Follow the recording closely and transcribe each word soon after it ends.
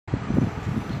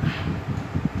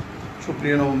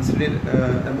প্রিয় নবম শ্রেণীর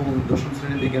এবং দশম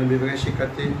শ্রেণীর বিজ্ঞান বিভাগের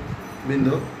শিক্ষার্থীবৃন্দ,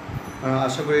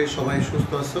 আশা করি সবাই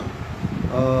সুস্থ আছো।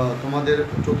 তোমাদের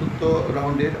চতুর্থ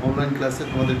রাউন্ডের অনলাইন ক্লাসে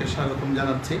তোমাদেরকে স্বাগতম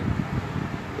জানাচ্ছি।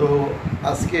 তো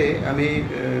আজকে আমি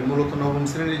মূলত নবম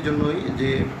শ্রেণীর জন্যই যে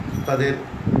তাদের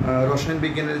রসায়ন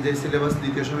বিজ্ঞানের যে সিলেবাস,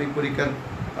 দ্বিতীয় সাময়িক পরীক্ষার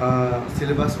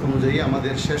সিলেবাস অনুযায়ী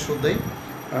আমাদের শেষ অধ্যায়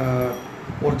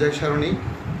পর্যায় সারণী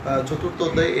চতুর্থ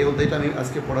অধ্যায়, এই অধ্যায়টা আমি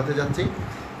আজকে পড়াতে যাচ্ছি।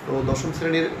 তো দশম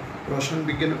শ্রেণীর রসায়ন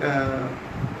বিজ্ঞান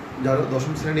যারা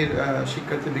দশম শ্রেণীর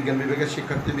শিক্ষার্থী, বিজ্ঞান বিভাগের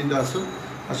শিক্ষার্থীবৃন্দ আছো,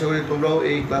 আশা করি তোমরাও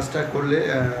এই ক্লাসটা করলে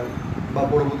বা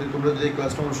পরবর্তী তোমরা যদি এই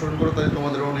ক্লাসটা অনুসরণ করো তাহলে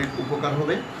তোমাদের অনেক উপকার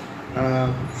হবে।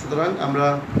 সুতরাং আমরা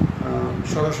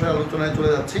সরাসরি আলোচনায় চলে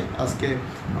যাচ্ছি। আজকে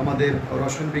আমাদের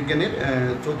রসায়ন বিজ্ঞানের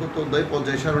চতুর্থ অধ্যায়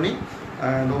পর্যায় সারণী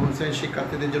নবম শ্রেণীর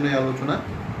শিক্ষার্থীদের জন্য এই আলোচনা।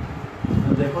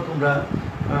 দেখো তোমরা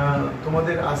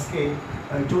তোমাদের আজকে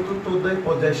চতুর্থ অধ্যায়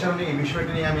পর্যায় সারণী এই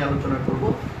বিষয়টি নিয়ে আমি আলোচনা করব।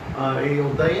 এই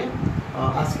অধ্যায়ে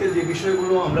আজকে যে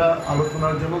বিষয়গুলো আমরা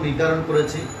আলোচনার জন্য নির্ধারণ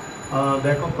করেছি,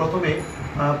 দেখো প্রথমে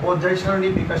পর্যায় সারণী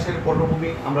বিকাশের পটভূমি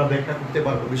আমরা ব্যাখ্যা করতে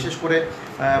পারবো। বিশেষ করে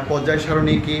পর্যায়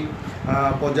সারণী কি,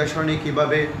 পর্যায় সারণী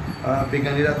কীভাবে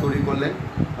বিজ্ঞানীরা তৈরি করলেন।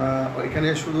 এখানে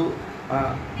শুধু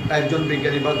একজন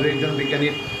বিজ্ঞানী বা দু একজন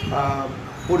বিজ্ঞানীর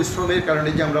পরিশ্রমের কারণে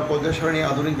যে আমরা পর্যায় সারণী,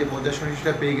 আধুনিক যে পর্যায় সারণী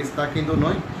সেটা পেয়ে গেছি তা কিন্তু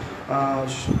নয়।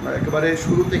 একেবারে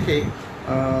শুরু থেকে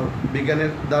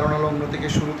বিজ্ঞানের ধারণা লগ্ন থেকে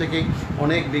শুরু থেকেই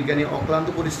অনেক বিজ্ঞানী অক্লান্ত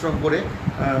পরিশ্রম করে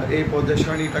এই পর্যায়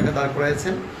সারণীটাকে দাঁড়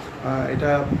করাইছেন। এটা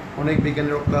অনেক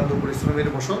বিজ্ঞানের অক্লান্ত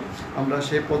পরিশ্রমের ফসল। আমরা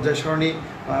সেই পর্যায় সারণী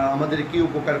আমাদের কী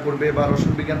উপকার করবে বা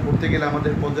রসায়ন বিজ্ঞান পড়তে গেলে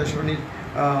আমাদের পর্যায় সারণীর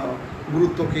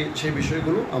গুরুত্ব কী, সেই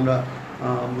বিষয়গুলো আমরা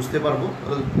বুঝতে পারবো।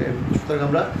 সুতরাং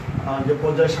আমরা যে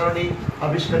পর্যায় সারণী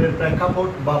আবিষ্কারের প্রেক্ষাপট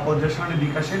বা পর্যায় সারণী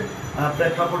বিকাশের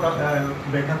প্রেক্ষাপট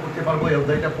ব্যাখ্যা করতে পারবো এই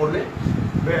অধ্যায়টা পড়লে।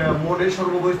 মৌলের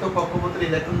সর্ববহিস্থ কক্ষপথের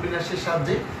ইলেকট্রন বিন্যাসের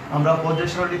সাহায্যে আমরা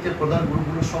পর্যায় সারণীতে প্রধান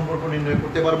গ্রুপগুলোর সম্পর্ক নির্ণয়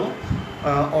করতে পারবো।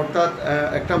 অর্থাৎ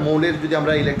একটা মৌলের যদি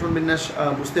আমরা ইলেকট্রন বিন্যাস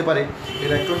বুঝতে পারি,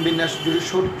 ইলেকট্রন বিন্যাস যদি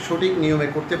সঠিক নিয়মে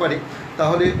করতে পারি,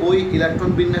 তাহলে ওই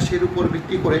ইলেকট্রন বিন্যাসের উপর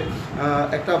ভিত্তি করে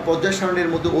একটা পর্যায়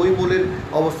সারণীর মধ্যে ওই মৌলের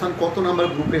অবস্থান কত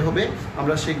নাম্বার গ্রুপে হবে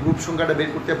আমরা সেই গ্রুপ সংখ্যাটা বের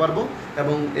করতে পারবো।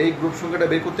 এবং এই গ্রুপ সংখ্যাটা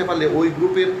বের করতে পারলে ওই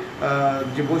গ্রুপের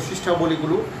যে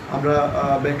বৈশিষ্ট্যাবলীগুলো আমরা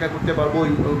ব্যাখ্যা করতে পারবো।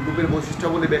 ওই গ্রুপের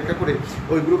বৈশিষ্ট্যাবলী ব্যাখ্যা করে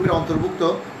ওই গ্রুপের অন্তর্ভুক্ত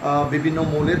বিভিন্ন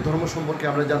মৌলের ধর্ম সম্পর্কে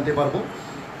আমরা জানতে পারবো।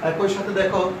 একই সাথে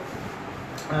দেখো,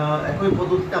 একই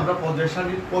পদ্ধতিতে আমরা পর্যায়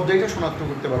সারণীর পর্যায়টা শনাক্ত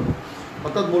করতে পারবো।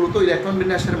 অর্থাৎ মূলত ইলেকট্রন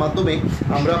বিন্যাসের মাধ্যমে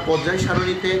আমরা পর্যায়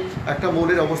সারণীতে একটা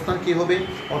মৌলের অবস্থান কী হবে,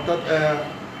 অর্থাৎ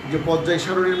যে পর্যায়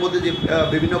সারণীর মধ্যে যে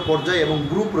বিভিন্ন পর্যায় এবং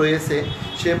গ্রুপ রয়েছে,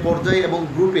 সে পর্যায়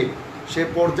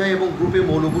এবং গ্রুপে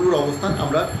মৌলগুলোর অবস্থান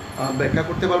আমরা ব্যাখ্যা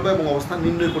করতে পারবো এবং অবস্থান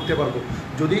নির্ণয় করতে পারবো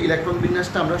যদি ইলেকট্রন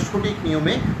বিন্যাসটা আমরা সঠিক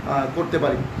নিয়মে করতে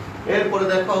পারি। এরপরে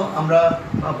দেখো, আমরা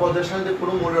পর্যায় সারণীতে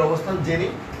কোনো মৌলের অবস্থান জেনে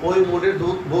ওই মৌলের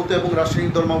ভৌত এবং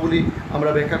রাসায়নিক ধর্মাবলী আমরা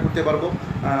ব্যাখ্যা করতে পারবো।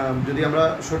 যদি আমরা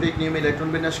সঠিক নিয়মে ইলেকট্রন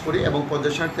বিন্যাস করি এবং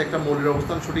পর্যায় সারণীতে একটা মৌলের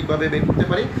অবস্থান সঠিকভাবে বের করতে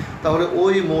পারি, তাহলে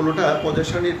ওই মৌলটা পর্যায়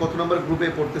সারণীর কত নম্বর গ্রুপে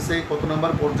পড়তেছে, কত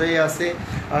নম্বর পর্যায়ে আছে,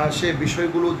 সে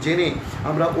বিষয়গুলো জেনে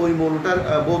আমরা ওই মৌলটার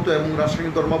ভৌত এবং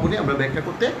রাসায়নিক ধর্মাবলী আমরা ব্যাখ্যা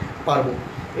করতে পারবো।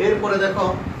 এরপরে দেখো,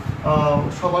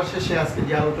 সবার শেষে আজকে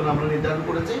যে আলোচনা আমরা নির্ধারণ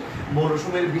করেছি,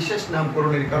 মৌলসমূহের বিশেষ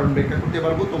নামকরণের কারণ ব্যাখ্যা করতে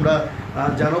পারবো। তোমরা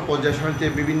জানো পর্যায় সারণীতে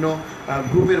বিভিন্ন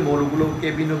গ্রুপের মৌলগুলোকে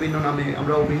ভিন্ন ভিন্ন নামে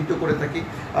আমরা অভিহিত করে থাকি।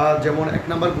 যেমন এক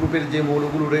নম্বর গ্রুপের যে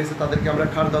মৌলগুলো রয়েছে তাদেরকে আমরা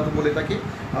ক্ষার ধাতু বলে থাকি।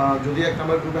 যদি এক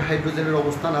নম্বর গ্রুপে হাইড্রোজেনের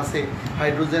অবস্থান আছে,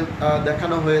 হাইড্রোজেন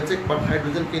দেখানো হয়েছে, বাট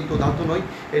হাইড্রোজেন কিন্তু ধাতু নয়,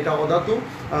 এটা অধাতু।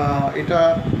 এটা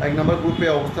এক নম্বর গ্রুপে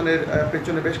অবস্থানের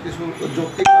পেছনে বেশ কিছু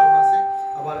যৌক্তিক কারণ আছে।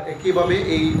 আবার একইভাবে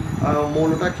এই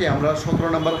মৌলটাকে আমরা 17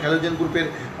 নম্বর হ্যালোজেন গ্রুপের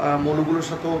মৌলগুলোর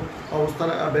সাথেও অবস্থান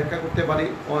ব্যাখ্যা করতে পারি,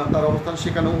 তার অবস্থান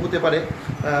শেখানোও হতে পারে।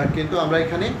 কিন্তু আমরা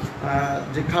এখানে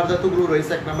যে ক্ষার ধাতুগুলো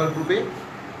রয়েছে এক নম্বর গ্রুপে,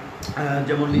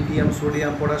 যেমন lithium,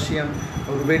 sodium, potassium,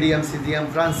 রুবেডিয়াম, caesium,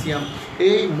 francium,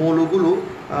 এই মৌলগুলো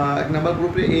এক নম্বর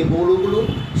গ্রুপে, এই মৌলগুলোর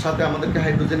সাথে আমাদেরকে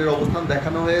হাইড্রোজেনের অবস্থান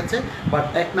দেখানো হয়েছে, বাট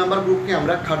এক নম্বর গ্রুপকে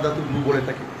আমরা ক্ষার ধাতু গ্রুপ বলে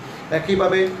থাকি।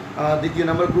 একইভাবে দ্বিতীয়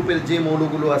নম্বর গ্রুপের যে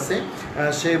মৌলগুলো আছে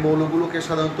সেই মৌলগুলোকে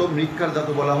সাধারণত মৃৎক্ষার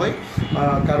ধাতু বলা হয়,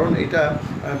 কারণ এটা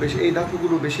এই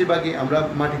ধাতুগুলো বেশিরভাগই আমরা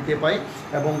মাটিতে পাই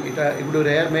এবং এগুলো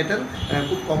রেয়ার মেটাল,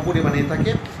 খুব কম পরিমাণে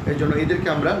থাকে, এই জন্য এদেরকে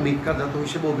আমরা মৃৎক্ষার ধাতু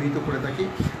হিসেবে অভিহিত করে থাকি।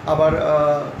 আবার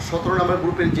 17 নম্বর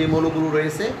গ্রুপের যে মৌলগুলো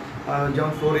রয়েছে,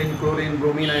 যেমন ফ্লোরিন, ক্লোরিন,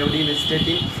 ব্রোমিন, আয়োডিন,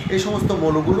 স্টেটিন, এই সমস্ত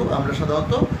মৌলগুলো আমরা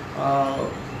সাধারণত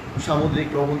সামুদ্রিক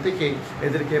লবণ থেকে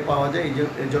এদেরকে পাওয়া যায়,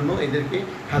 এই জন্য এদেরকে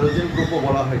হ্যালোজেন গ্রুপও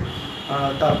বলা হয়।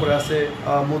 তারপরে আছে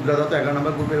মুদ্রা ধাতু, 11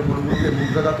 নম্বর গ্রুপের মৌলগুলোকে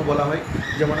মুদ্রা ধাতু বলা হয়।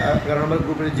 যেমন 11 নম্বর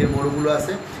গ্রুপের যে মৌলগুলো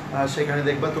আছে সেখানে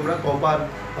দেখবা তোমরা কপার,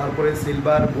 তারপরে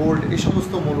সিলভার, গোল্ড এই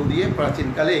সমস্ত মৌল দিয়ে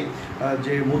প্রাচীনকালে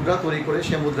যে মুদ্রা তৈরি করে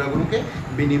সে মুদ্রাগুলোকে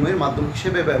বিনিময়ের মাধ্যম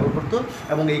হিসেবে ব্যবহার করতো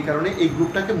এবং এই কারণে এই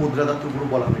গ্রুপটাকে মুদ্রাধাতু গ্রুপ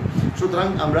বলা হয়। সুতরাং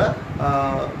আমরা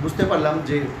বুঝতে পারলাম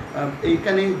যে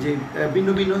এইখানে যে ভিন্ন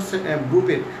ভিন্ন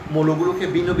গ্রুপের মৌলগুলোকে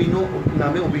ভিন্ন ভিন্ন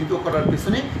নামে অভিহিত করার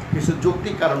পিছনে কিছু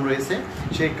যৌক্তিক কারণ রয়েছে,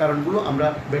 সেই কারণগুলো আমরা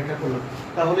ব্যাখ্যা করলাম।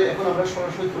 তাহলে এখন আমরা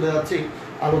সরাসরি চলে যাচ্ছি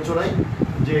আলোচনায়।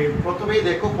 যে প্রথমেই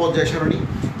দেখো পর্যায় সারণী।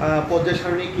 পর্যায়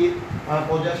সারণী কি?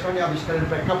 পর্যায় সারণী আবিষ্কারের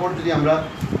প্রেক্ষাপট যদি আমরা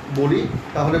বলি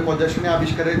তাহলে পর্যায় সারণী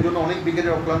আবিষ্কারের জন্য অনেক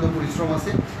বিজ্ঞানের অক্লান্ত পরিশ্রম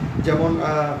আছে। যেমন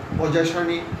পর্যায়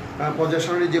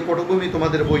সারণীর যে পটভূমি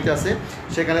তোমাদের বইতে আছে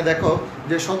সেখানে দেখো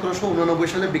যে 1789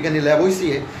 সালে বিজ্ঞানী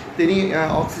ল্যাভয়েসিয়ে তিনি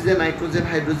oxygen, nitrogen,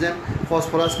 hydrogen,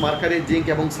 phosphorus, mercury, zinc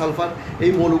এবং সালফার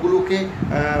এই মৌলগুলোকে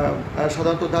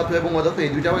সাধারণত ধাতু এবং অধাতু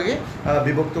এই দুইটা ভাগে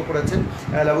বিভক্ত করেছেন।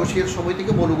 ল্যাভয়েসিয়ের সময়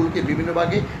থেকে মৌলগুলোকে বিভিন্ন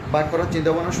ভাগে ভাগ করার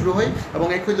চিন্তাভাবনা শুরু হয় এবং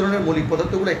একই ধরনের মৌলিক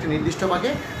পদার্থগুলো একটি নির্দিষ্ট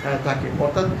ভাগে থাকে।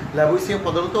 অর্থাৎ ল্যাভয়েসিয়ে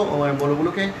প্রধানত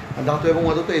মৌলগুলোকে ধাতু এবং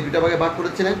অধাতু এই দুইটা ভাগে ভাগ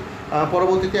করেছিলেন।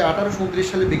 পরবর্তীতে 1829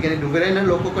 সালে বিজ্ঞানী ডুবেরাইনার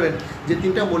লক্ষ্য করেন যে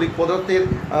তিনটা মৌলিক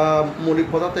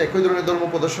পদার্থ একই ধরনের ধর্ম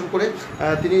প্রদর্শন করে।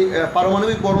 তিনি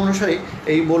পারমাণবিক বর্ণ অনুসারে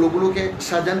এই মৌলগুলোকে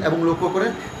সাজান এবং লক্ষ্য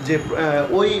করেন যে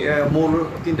ওই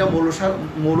তিনটা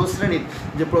মৌল শ্রেণীর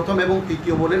যে প্রথম এবং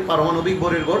তৃতীয় মৌলের পারমাণবিক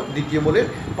ভরের গড় দ্বিতীয় মৌলের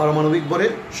পারমাণবিক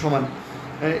ভরের সমান।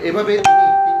 এভাবে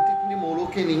তিনি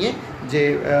মৌলকে নিয়ে যে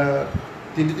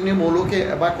তিনটি মৌলকে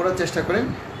ভাগ করার চেষ্টা করেন।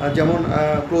 যেমন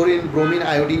ক্লোরিন, ব্রোমিন,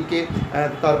 আয়োডিনকে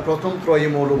তার প্রথম ত্রয়ী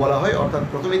মৌল বলা হয়। অর্থাৎ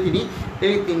প্রথমে তিনি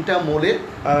এই তিনটা মৌলের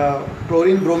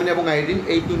ক্লোরিন, ব্রোমিন এবং আয়োডিন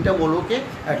এই তিনটা মৌলকে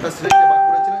একটা শ্রেণীতে ভাগ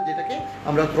করেছিলেন, যেটাকে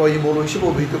আমরা ত্রয়ী মৌল হিসেবে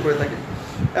অভিহিত করে থাকি।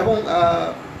 এবং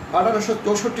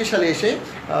 1864 সালে এসে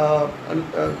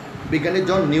বিজ্ঞানী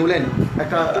জন নিউল্যান্ড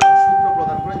একটা সূত্র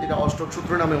প্রদান করেন, যেটা অষ্টক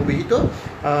সূত্র নামে অভিহিত।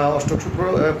 অষ্টক সূত্র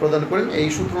প্রদান করেন। এই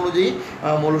সূত্র অনুযায়ী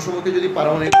মৌলসমূহকে যদি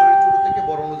পারমাণবিক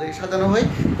বড় অনুযায়ী সাজানো হয়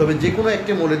তবে যে কোনো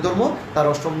একটি মৌলের ধর্ম তার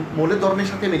অষ্টম মৌলের ধর্মের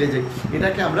সাথে মিলে যায়।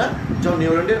 এটাকে আমরা জন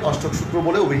নিউল্যান্ডের অষ্টক সূত্র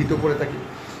বলে অভিহিত করে থাকি।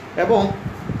 এবং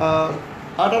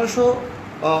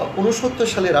 1869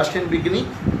 সালে রাশিয়ান বিজ্ঞানী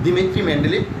দিমিত্রি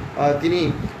মেন্ডেলিভ তিনি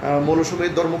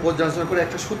মৌলসমূহের ধর্ম পর্যালোচনা করে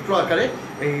একটা সূত্র আকারে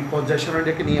এই পর্যায়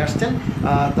সারণীটাকে নিয়ে আসছেন।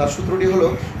 তার সূত্রটি হলো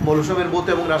মৌলসমূহের ভৌত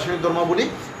এবং রাসায়নিক ধর্মাবলী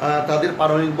তাদের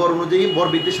পারমাণবিক ভর অনুযায়ী ভর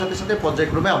বৃদ্ধির সাথে সাথে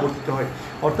পর্যায়ক্রমে আবর্তিত হয়।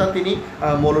 অর্থাৎ তিনি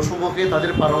মৌলসমূহকে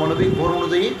তাদের পারমাণবিক ভর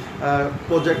অনুযায়ী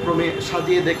পর্যায়ক্রমে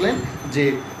সাজিয়ে দেখলেন যে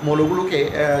মৌলগুলোকে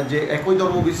যে একই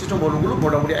ধর্ম বিশিষ্ট মৌলগুলো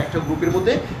মোটামুটি একটা গ্রুপের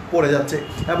মধ্যে পড়ে যাচ্ছে।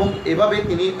 এবং এভাবে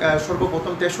তিনি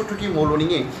সর্বপ্রথম 63টি মৌল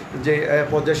নিয়ে যে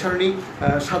পর্যায় সারণী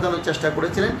সাজানোর চেষ্টা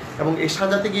করেছিলেন এবং এই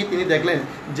সাজাতে গিয়ে তিনি দেখলেন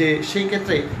যে সেই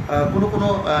ক্ষেত্রে কোনো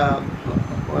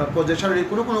পর্যায় সারণীর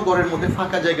কোনো গড়ের মধ্যে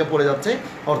ফাঁকা জায়গা পড়ে যাচ্ছে।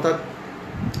 অর্থাৎ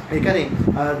এখানে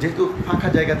যেহেতু ফাঁকা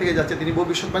জায়গা থেকে যাচ্ছে, তিনি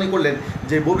ভবিষ্যৎবাণী করলেন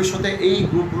যে ভবিষ্যতে এই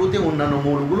গ্রুপগুলোতে অন্যান্য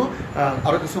মৌলগুলো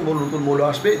আরও কিছু নতুন মৌল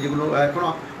আসবে যেগুলো এখনও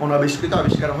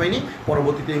আবিষ্কার হয়নি,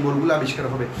 পরবর্তীতে এই মৌলগুলো আবিষ্কার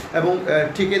হবে। এবং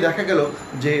ঠিকই দেখা গেল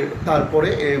যে তারপরে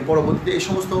পরবর্তীতে এই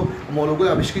সমস্ত মৌলগুলো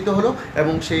আবিষ্কৃত হলো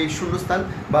এবং সেই শূন্যস্থান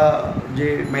বা যে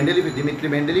দিমিত্রি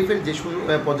মেন্ডেলিভের যে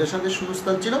পর্যায় সারণীর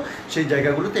শূন্যস্থান ছিল সেই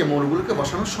জায়গাগুলোতে এই মৌলগুলোকে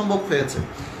বসানো সম্ভব হয়েছে।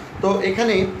 তো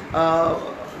এখানে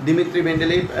দিমিত্রি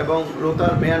মেন্ডেলিভ এবং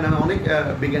লোথার মেয়ার নামে অনেক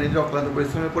বিজ্ঞানীদের অক্লান্ত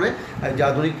পরিশ্রমের পরে যে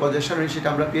আধুনিক পর্যায় সারণী সেটা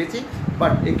আমরা পেয়েছি।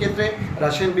 বাট এক্ষেত্রে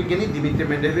রাশিয়ান বিজ্ঞানী দিমিত্রি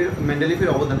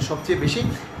মেন্ডেলিভের অবদান সবচেয়ে বেশি।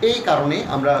 এই কারণে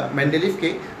আমরা মেন্ডেলিভকে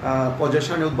পর্যায়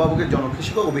সারণী উদ্ভাবকের জনক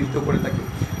হিসেবে অভিহিত করে থাকি।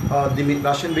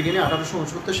 রাশিয়ান বিজ্ঞানী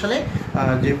 1869 সালে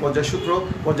যে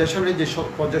পর্যায় সারণীর যে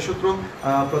পর্যায় সূত্র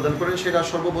প্রদান করেন সেটা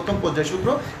সর্বপ্রথম পর্যায় সূত্র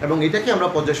এবং এটাকে আমরা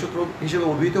পর্যায় সূত্র হিসেবে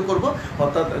অভিহিত করব।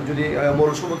 অর্থাৎ যদি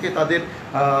মৌলসমূহকে তাদের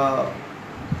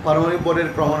পারমাণবিক ভরের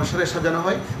ক্রমানুসারে সাজানো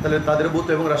হয় তাহলে তাদের ভৌত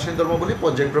এবং রাসায়নিক ধর্মাবলী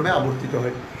পর্যায়ক্রমে আবর্তিত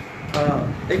হয়।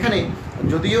 এখানে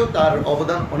যদিও তার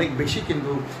অবদান অনেক বেশি,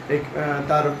 কিন্তু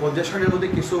তার পর্যায় সারণীর মধ্যে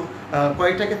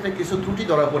কয়েকটা ক্ষেত্রে কিছু ত্রুটি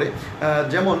ধরা পড়ে।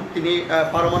 যেমন তিনি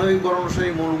পারমাণবিক ভর অনুসারে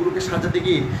মৌলগুলোকে সাজাতে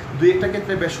গিয়ে দুই একটা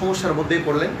ক্ষেত্রে বেশ সমস্যার মধ্যেই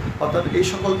পড়লেন। অর্থাৎ এই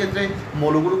সকল ক্ষেত্রে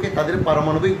মৌলগুলোকে তাদের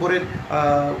পারমাণবিক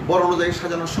ভর অনুযায়ী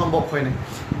সাজানো সম্ভব হয় না।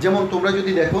 যেমন তোমরা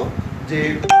যদি দেখো যে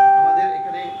আমাদের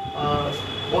এখানে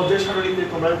পর্যায় সারণীতে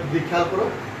তোমরা যদি খেয়াল করো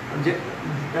যে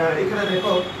এখানে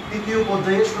দেখো তৃতীয়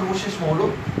পর্যায়ের সর্বশেষ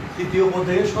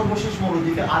মৌল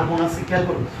যেটা আর্গন আছে, খেয়াল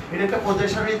করো এটা একটা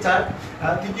পর্যায় সারণী চার্ট।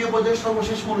 তৃতীয় পর্যায়ের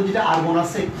সর্বশেষ মৌল যেটা আর্গন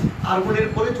আছে, আর্গনের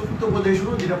পরে চতুর্থ পর্যায়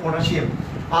শুরু যেটা পটাশিয়াম,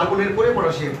 আর্গনের পরে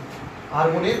পটাশিয়াম,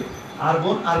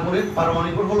 আর্গনের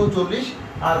পারমাণবিক ভর হলো 40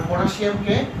 আর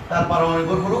পটাশিয়ামকে তার পারমাণবিক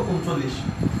ভর হলো 39।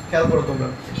 খেয়াল করো তোমরা,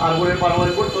 আর্গনের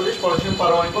পারমাণবিক ভর 40, পটাশিয়াম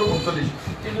পারমাণবিক ভর 39।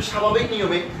 কিন্তু স্বাভাবিক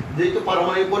নিয়মে যেহেতু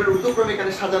পারমাণবিক ভরের ঊর্ধ্বক্রমে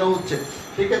এখানে সাজানো হচ্ছে,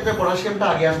 সেক্ষেত্রে পটাশিয়ামটা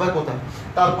আগে আসবার কথা,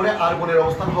 তারপরে আর্গনের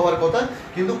অবস্থান হওয়ার কথা।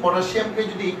 কিন্তু পটাশিয়ামকে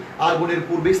যদি আর্গনের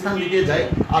পূর্বে স্থান দিতে যায়,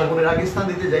 আর্গনের আগে স্থান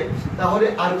দিতে যায়, তাহলে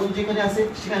আর্গন যেখানে আছে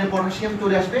সেখানে পটাশিয়াম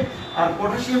চলে আসবে, আর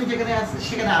পটাশিয়াম যেখানে আছে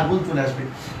সেখানে আর্গন চলে আসবে।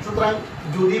 সুতরাং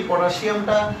যদি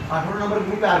পটাশিয়ামটা 18 নম্বর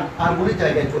গ্রুপে আর্গনের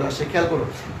জায়গায় চলে আসে, খেয়াল করো,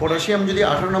 পটাশিয়াম যদি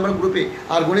 18 নম্বর গ্রুপে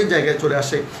আর্গনের জায়গায় চলে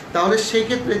আসে, তাহলে সেই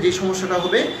ক্ষেত্রে যে সমস্যাটা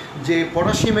হবে যে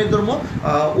পটাশিয়ামের ধর্ম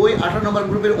ওই 18 নম্বর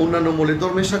গ্রুপের অন্যান্য মৌলের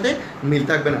ধর্মের সাথে মিল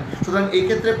থাকবে না। সুতরাং এই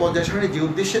ক্ষেত্রে পর্যায় সারণী যে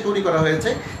উদ্দেশ্যে তৈরি করা হয়েছে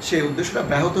সেই উদ্দেশ্যটা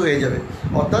ব্যাহত হয়ে যাবে,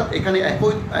 অর্থাৎ এখানে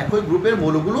একই গ্রুপের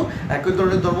মৌলগুলো একই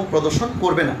ধরনের ধর্ম প্রদর্শন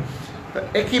করবে না।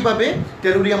 একইভাবে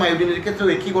টেলুরিয়াম আয়োডিনের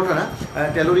ক্ষেত্রেও একই ঘটনা।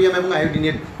 টেলুরিয়াম এবং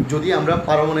আয়োডিনের যদি আমরা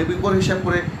পারমাণবিক ভর হিসাব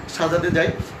করে সাজাতে যাই,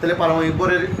 তাহলে পারমাণবিক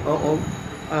ভরের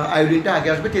আয়োডিনটা আগে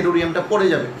আসবে, টেলুরিয়ামটা পড়ে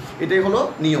যাবে, এটাই হলো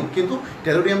নিয়ম। কিন্তু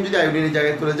টেলুরিয়াম যদি আয়োডিনের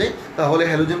জায়গায় চলে যায়, তাহলে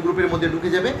হ্যালোজেন গ্রুপের মধ্যে ঢুকে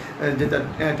যাবে, যেটা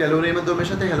টেলুরিয়ামের ধর্মের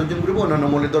সাথে হ্যালোজেন গ্রুপ অন্যান্য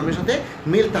মৌলের ধর্মের সাথে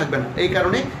মিল থাকবে না। এই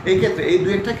কারণে এই ক্ষেত্রে এই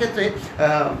দুই একটা ক্ষেত্রে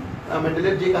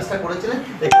মেন্ডেলের যে কাজটা করেছিলেন,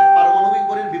 পারমাণবিক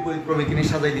ভরের বিপরীত ক্রমে তিনি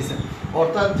সাজাই দিয়েছেন,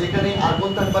 অর্থাৎ যেখানে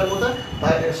আর্গন থাকবার কথা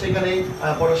সেখানে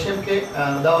পটাশিয়ামকে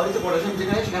দেওয়া হয়েছে, পটাশিয়াম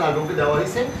যেখানে সেখানে আর্গনকে দেওয়া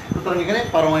হয়েছে। সুতরাং এখানে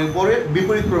পারমাণবিক ভরের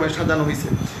বিপরীত ক্রমে সাজানো হয়েছে,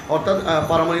 অর্থাৎ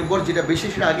পারমাণবিক ভর যেটা বেশি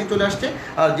সেটা আগে চলে আসছে,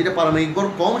 আর যেটা পারমাণবিক ভর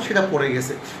কম সেটা পড়ে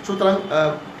গেছে। সুতরাং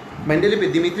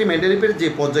দিমিত্রি মেন্ডেলিভের যে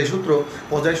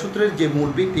পর্যায়সূত্রের যে মূল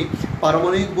ভিত্তি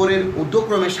পারমাণবিক ভরের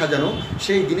ঊর্ধ্বক্রমে সাজানো,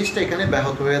 সেই জিনিসটা এখানে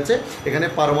ব্যাহত হয়েছে, এখানে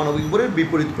পারমাণবিক ভরের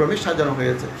বিপরীত ক্রমে সাজানো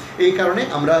হয়েছে। এই কারণে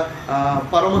আমরা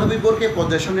পারমাণবিক ভরকে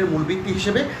পর্যায় সারণীর মূল ভিত্তি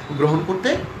হিসেবে গ্রহণ করতে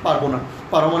পারবো না।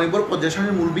 পারমাণবিক ভর পর্যায়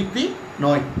সারণীর মূল ভিত্তি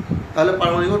নয়। তাহলে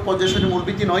পারমাণবিক ভর পর্যায় সারণীর মূল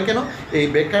ভিত্তি নয় কেন? এই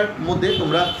ব্যাখ্যার মধ্যে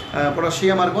তোমরা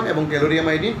পটাশিয়াম আর্গন এবং টেলুরিয়াম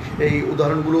আয়োডিন এই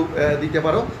উদাহরণগুলো দিতে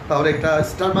পারো। তাহলে একটা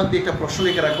স্টার মার্ক দিয়ে একটা প্রশ্ন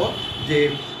লিখে রাখো যে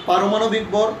পারমাণবিক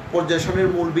ভর পর্যায়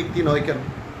সারণীর মূল ভিত্তি নয় কেন?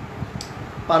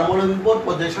 পারমাণবিক ভর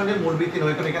পর্যায় সারণীর মূল ভিত্তি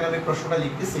নয় কেন? এখানে আমি প্রশ্নটা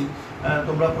লিখতেছি,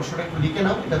 তোমরা প্রশ্নটা একটু লিখে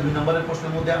নাও, এটা 2 নম্বরের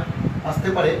প্রশ্নের মধ্যে আসতে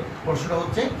পারে। প্রশ্নটা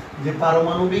হচ্ছে যে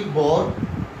পারমাণবিক ভর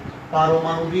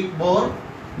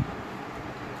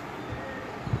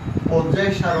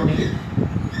পর্যায় সারণী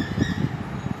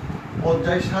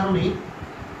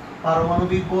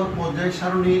পারমাণবিক ভর পর্যায়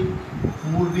সারণীর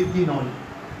মূল ভিত্তি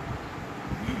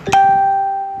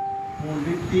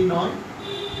নয়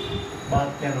বা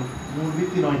কেন? মূল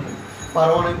ভিত্তি নয় কেন?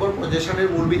 পারমাণবিক ভর পর্যায়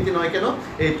সারণীর মূল ভিত্তি নয় কেন?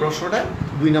 এই প্রশ্নটা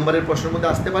 2 নম্বরের প্রশ্নের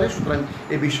মধ্যে আসতে পারে। সুতরাং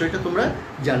এই বিষয়টা তোমরা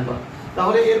জানবা।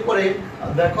 তাহলে এরপরে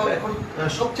দেখো, এখন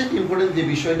সবচেয়ে ইম্পর্টেন্ট যে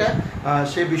বিষয়টা,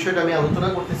 সেই বিষয়টা আমি আলোচনা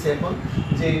করতেছি এখন,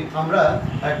 যে আমরা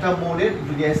একটা মৌলের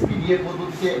যদি এসপিডিএ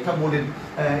পদ্ধতিতে একটা মৌলের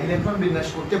ইলেকট্রন বিন্যাস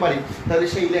করতে পারি, তাহলে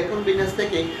সেই ইলেকট্রন বিন্যাস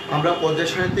থেকে আমরা পর্যায়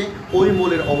সারণীতে ওই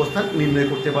মৌলের অবস্থান নির্ণয়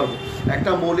করতে পারবো।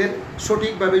 একটা মৌলের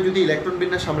সঠিকভাবে যদি ইলেকট্রন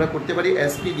বিন্যাস আমরা করতে পারি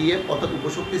এসপিডিএ অর্থাৎ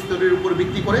উপশক্তি স্তরের উপর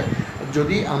ভিত্তি করে,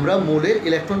 যদি আমরা মৌলের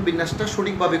ইলেকট্রন বিন্যাসটা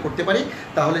সঠিকভাবে করতে পারি,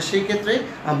 তাহলে সেই ক্ষেত্রে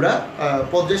আমরা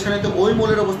পর্যায় সারণীতে ওই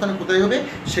মৌলের অবস্থান কোথায় হবে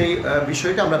সেই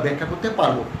বিষয়টা আমরা ব্যাখ্যা করতে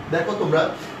পারবো। দেখো তোমরা,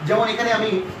 যেমন এখানে আমি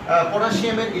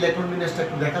পটাশিয়ামের ইলেকট্রন বিন্যাসটা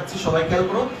একটু দেখাচ্ছি, সবাই খেয়াল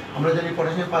করো। আমরা জানি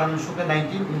পটাশিয়াম পারমাণবিক সংখ্যা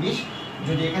 19 19।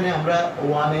 যদি এখানে আমরা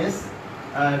 1s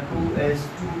 2s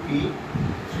 2p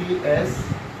 3s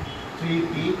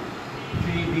 3p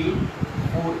 3d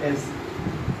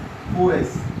 4s।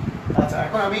 আচ্ছা,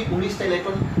 এখন আমি 19টা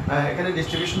ইলেকট্রন এখানে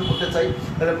ডিস্ট্রিবিউশন করতে চাই।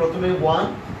 তাহলে প্রথমে 1,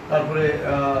 তারপরে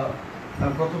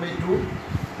 2,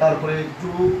 তারপরে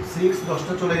 2 6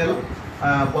 10টা চলে গেল।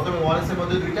 প্রথমে 1s এর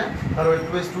মধ্যে 2টা, তারপরে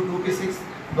 2s 2 2p6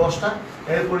 10টা,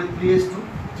 এরপরে 3s 2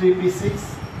 3p6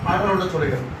 18টা চলে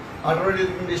গেল। 18টা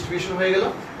ডিস্ট্রিবিউশন হয়ে গেল।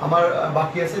 আমার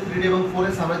বাকি আছে 3d এবং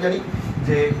 4s। আমরা জানি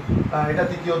যে এটা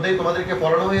তৃতীয় অধ্যায়ে তোমাদেরকে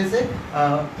পড়ানো হয়েছে,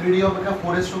 3d অপেক্ষা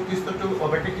 4s শক্তি স্তরটি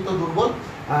অপেক্ষাকৃত দুর্বল।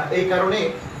 এই কারণে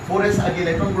 4s আগে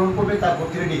ইলেকট্রন গ্রহণ করবে, তারপর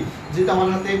 3d। যেহেতু আমার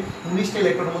হাতে 19টা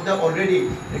ইলেকট্রনের মধ্যে অলরেডি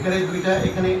এখানে 2টা,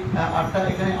 এখানে 8টা,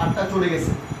 এখানে 8টা চলে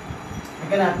গেছে,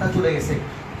 এখানে 8টা চলে গেছে,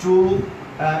 2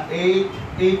 8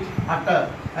 8 8টা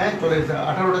চলে গেছে,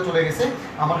 18টা চলে গেছে।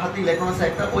 আমার হাতে ইলেকট্রন আছে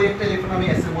একটা, ওই একটা ইলেকট্রন আমি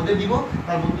এস এর মধ্যে দিব,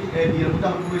 তার মধ্যে ডি এর মধ্যে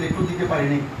আমি কোনো ইলেকট্রন দিতে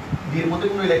পারিনি, ডি এর মধ্যে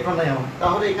কোনো ইলেকট্রন নাই আমার।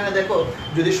 তাহলে এখানে দেখো,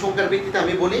 যদি সংখ্যার ভিত্তিতে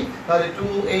আমি বলি, তাহলে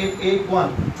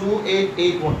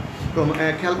 2881 তো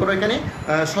খেয়াল করো, এখানে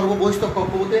সর্ববহিস্থ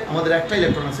কক্ষপথে আমাদের একটা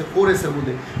ইলেকট্রন আছে 4s এর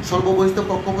মধ্যে, সর্ববহিস্থ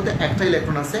কক্ষপথে একটা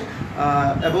ইলেকট্রন আছে।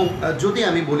 এবং যদি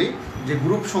আমি বলি যে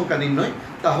গ্রুপ সংখ্যা নির্ণয়,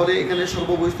 তাহলে এখানে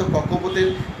সর্ববহিস্থ কক্ষপথের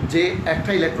যে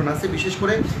একটা ইলেকট্রন আছে, বিশেষ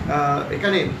করে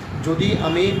এখানে যদি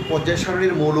আমি পর্যায়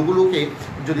সারণীর মৌলগুলোকে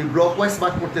যদি ব্লক ওয়াইজ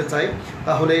ভাগ করতে চাই,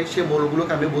 তাহলে সে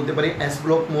মৌলগুলোকে আমি বলতে পারি এস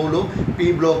ব্লক মৌল, পি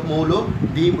ব্লক মৌল,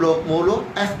 ডি ব্লক মৌল,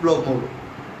 এফ ব্লক মৌল।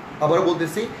 আবার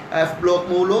বলতেছি, এফ ব্লক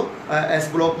মৌল, এস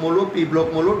ব্লক মৌল, পি ব্লক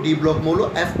মৌল, ডি ব্লক মৌল,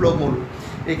 এফ ব্লক মৌল।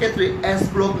 এক্ষেত্রে এস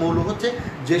ব্লক মৌল হচ্ছে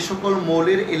যে সকল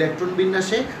মৌলের ইলেকট্রন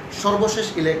বিন্যাসে সর্বশেষ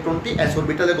ইলেকট্রনটি এস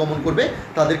অরবিটালে গমন করবে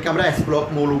তাদেরকে আমরা এস ব্লক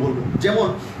মৌল বলবো। যেমন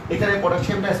এখানে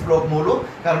পটাশিয়ামটা এস ব্লক মৌল,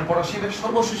 কারণ পটাশিয়ামের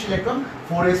সর্বশেষ ইলেকট্রন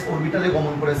 4s অরবিটালে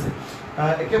গমন করেছে।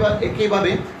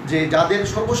 একইভাবে যে যাদের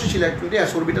সর্বশেষ ইলেকট্রনটি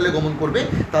এস অরবিটালে গমন করবে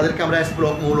তাদেরকে আমরা এস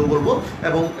ব্লক মৌল বলবো,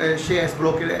 এবং সে এস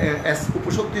ব্লকের এস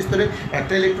উপশক্তি স্তরে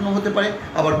একটা ইলেকট্রনও হতে পারে,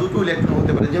 আবার দুটো ইলেকট্রন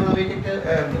হতে পারে। যেমন আমি একটা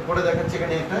পরে দেখাচ্ছি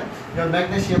এখানে একটা, যেমন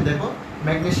ম্যাগনেসিয়াম, দেখো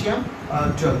ম্যাগনেসিয়াম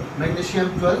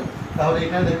 12, তাহলে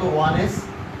এখানে দেখো 1s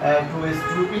 2s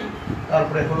 2p,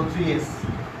 তারপরে হলো 3s,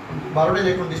 12টা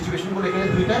ইলেকট্রন ডিস্ট্রিবিউশন করে এখানে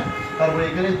 2টা, তারপরে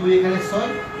এখানে 2, এখানে 6,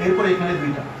 এরপরে এখানে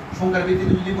 2টা। সংখ্যার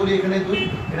ভিত্তিতে যদি বলি এখানে 2,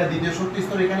 এটা দ্বিতীয় শক্তি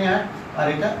স্তর, এখানে 8, আর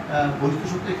এটা বহিষ্ঠ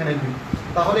শক্তি এখানে 2।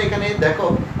 তাহলে এখানে দেখো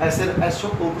এস এর এস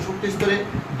উপশক্তি স্তরে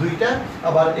 2টা,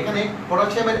 আবার এখানে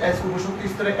পটাশিয়ামের এস উপশক্তি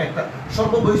স্তরে একটা,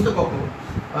 সর্ববহিষ্ঠ কক্ষপথ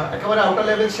একেবারে আউটার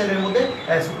লেভেল শেলের মধ্যে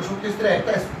এস উপশক্তি স্তরে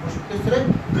একটা, এস উপশক্তি স্তরে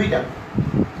 2টা।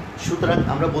 সুতরাং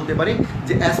আমরা বলতে পারি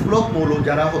যে এস ব্লক মৌল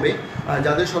যারা হবে,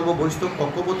 যাদের সর্ববহিষ্ঠ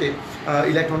কক্ষপথে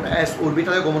ইলেকট্রন এস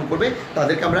অরবিটালে গমন করবে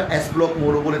তাদেরকে আমরা এস ব্লক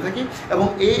মৌল বলে থাকি, এবং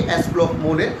এই এস ব্লক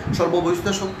মৌলের সর্ববহিষ্ঠ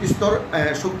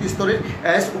শক্তি স্তরের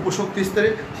এস উপশক্তি স্তরে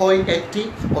হয় একটি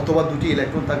অথবা দুটি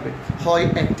ইলেকট্রন থাকবে, হয়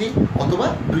একটি অথবা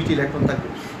দুইটি ইলেকট্রন থাকবে।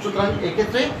 সুতরাং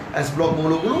এক্ষেত্রে এস ব্লক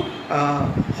মৌলগুলো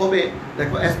হবে,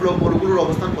 দেখো এস ব্লক মৌলগুলোর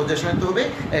অবস্থান পর্যায় সারিতে হবে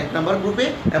 1 নম্বর গ্রুপে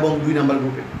এবং 2 নম্বর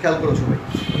গ্রুপে। খেয়াল করো সবাই,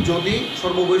 যদি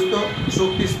সর্ববহিষ্ঠ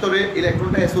শক্তি স্তরে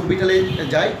ইলেকট্রনটা এস অরবিটালে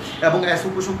যায় এবং এস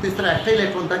উপশক্তি স্তরে একটা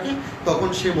ইলেকট্রন থাকে, তখন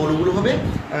সে মৌলগুলো হবে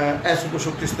এস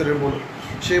উপশক্তি স্তরের মৌল।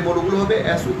 সেই মৌলগুলো হবে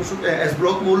এস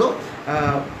ব্লক মৌল,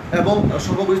 এবং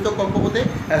সর্ববহিষ্ঠ কক্ষপথে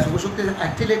এস উপশক্তির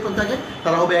একটা ইলেকট্রন থাকে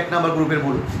তারা হবে 1 নম্বর গ্রুপের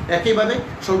মৌল। একইভাবে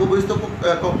সর্ববহিষ্ঠ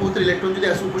কক্ষপথের ইলেকট্রন যদি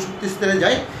এস উপশক্তি স্তরে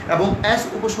যায় এবং এস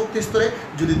উপশক্তি স্তরে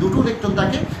যদি দুটো ইলেকট্রন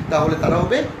থাকে তাহলে তারা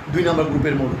হবে 2 নম্বর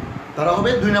গ্রুপের মৌল, তারা হবে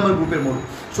 2 নম্বর গ্রুপের মৌল।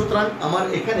 সুতরাং আমার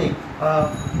এখানে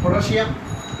পটাশিয়াম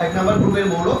 1 নম্বর গ্রুপের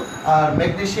মৌল, আর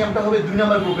ম্যাগনেসিয়ামটা হবে 2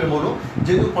 নম্বর গ্রুপের মৌল।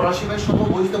 যেহেতু পটাশিয়ামের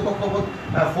সর্ববহিষ্ঠ কক্ষপথ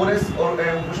 4s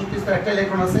উপশক্তি স্তরে একটা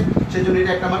ইলেকট্রন আছে, সেই জন্য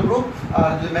এটা 1 নম্বর গ্রুপ।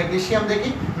 আর যদি ম্যাগনেসিয়াম দেখি,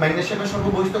 ম্যাগনেসিয়ামের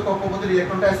সর্ববহিষ্ঠ কক্ষপথের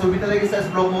ইলেকট্রনটা এস অরবিটালে গেছে, এস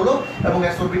ব্লক মৌল, এবং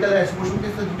এস অরবিটালে এস উপশক্তি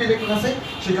স্তরে দুটো ইলেকট্রন আছে,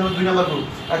 সেই জন্য 2 নম্বর গ্রুপ।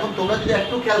 এখন তোমরা যদি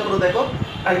একটু খেয়াল করো, দেখো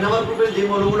 1 নম্বর গ্রুপের যে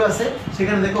মৌলগুলো আছে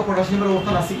সেখানে দেখো পটাশিয়ামের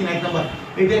অবস্থান আছে কিনা 1 নম্বর,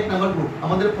 এটা 1 নম্বর গ্রুপ।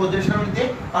 আমাদের পর্যায় সারণীতে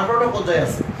 18টা পর্যায়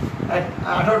আছে,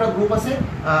 18টা গ্রুপ আছে,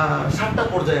 7টা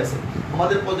পর্যায় আছে।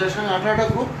 আমাদের পর্যায়ের সঙ্গে 18টা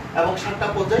গ্রুপ এবং 7টা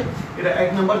পর্যায়, এটা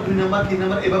 1 নম্বর 2 নম্বর 3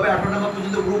 নম্বর এভাবে 18 নম্বর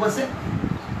পর্যন্ত গ্রুপ আছে।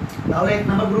 তাহলে 1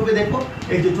 নম্বর গ্রুপে দেখো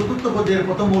এই যে চতুর্থ পর্যায়ের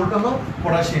প্রথম মৌলটা হলো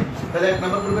পটাশিয়াম, তাহলে 1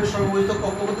 নম্বর গ্রুপের সর্ববহিষ্ঠ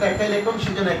কক্ষপথে একটা ইলেকট্রন,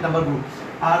 সেই জন্য 1 নম্বর গ্রুপ।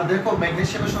 আর দেখো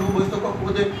ম্যাগনেসিয়ামের সর্ববহিষ্ঠ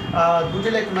কক্ষপথে 2টি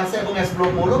ইলেকট্রন আছে এবং এস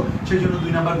ব্লক মৌল, সেই জন্য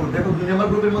 2 নম্বর গ্রুপ। দেখো 2 নম্বর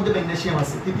গ্রুপের মধ্যে ম্যাগনেসিয়াম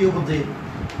আছে, তৃতীয় পর্যায়ে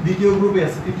দ্বিতীয় গ্রুপে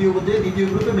আছে, তৃতীয় পর্যায়ে দ্বিতীয়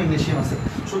গ্রুপে ম্যাগনেসিয়াম আছে।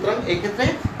 সুতরাং এই ক্ষেত্রে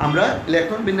আমরা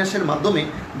ইলেকট্রন বিন্যাসের মাধ্যমে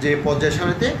যে পর্যায়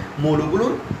সারণীতে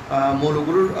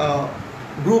মৌলগুলোর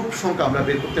গ্রুপ সংখ্যা আমরা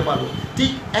বের করতে পারবো।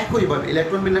 ঠিক একইভাবে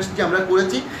ইলেকট্রন বিন্যাস যে আমরা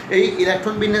করেছি, এই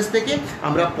ইলেকট্রন বিন্যাস থেকে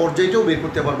আমরা পর্যায়টাও বের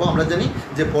করতে পারবো। আমরা জানি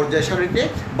যে পর্যায় সারণীতে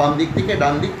বাম দিক থেকে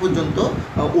ডান দিক পর্যন্ত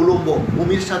উলম্ব,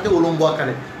 ভূমির সাথে উলম্ব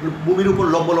আকারে, ভূমির উপর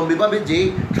লম্বলম্বিভাবে যেই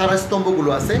খাড়া স্তম্ভগুলো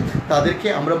আছে তাদেরকে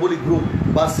আমরা বলি গ্রুপ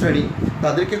বা শ্রেণী,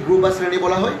 তাদেরকে গ্রুপ বা শ্রেণী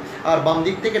বলা হয়। আর বাম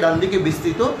দিক থেকে ডান দিকে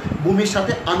বিস্তৃত ভূমির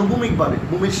সাথে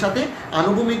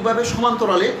আনুভূমিকভাবে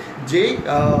সমান্তরালে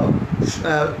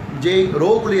যেই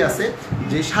রোগুলি আছে,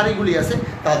 যে সারিগুলি আছে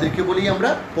তাদেরকে বলি আমরা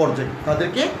পর্যায়,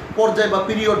 তাদেরকে পর্যায় বা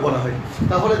পিরিয়ড বলা হয়।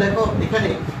 তাহলে দেখো এখানে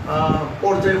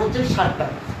পর্যায় হচ্ছে 7টা,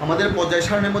 আমাদের পর্যায়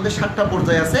সারণীর মধ্যে 7টা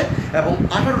পর্যায় আছে এবং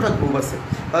 18টা গ্রুপ আছে।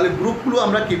 তাহলে গ্রুপগুলো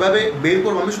আমরা কিভাবে বের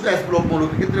করবো, আমি শুধু এস ব্লক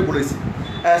মৌলের ক্ষেত্রে বলেছি,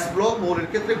 এস ব্লক মৌলের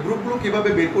ক্ষেত্রে গ্রুপগুলো কীভাবে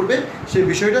বের করবে সেই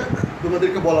বিষয়টা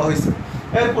তোমাদেরকে বলা হয়েছে।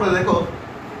 এরপরে দেখো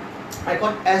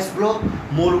এখন এস ব্লক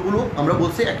মৌলগুলো আমরা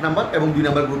বলছি 1 নম্বর এবং 2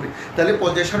 নম্বর গ্রুপে। তাহলে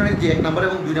পর্যায় সারণীর যে 1 নম্বর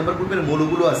এবং 2 নম্বর গ্রুপের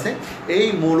মৌলগুলো আছে, এই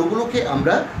মৌলগুলোকে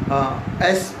আমরা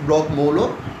এস ব্লক মৌল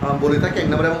বলে থাকি, 1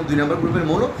 নম্বর এবং 2 নম্বর গ্রুপের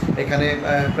মৌল। এখানে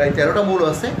প্রায় 13টা মৌল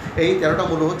আছে, এই 13টা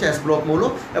মৌল হচ্ছে এস ব্লক মৌল,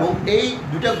 এবং এই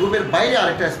 2টা গ্রুপের বাইরে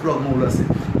আরেকটা এস ব্লক মৌল আছে,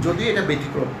 যদিও এটা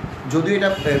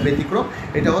ব্যতিক্রম।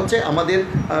 এটা হচ্ছে আমাদের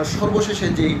সর্বশেষে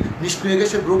যেই নিষ্ক্রিয়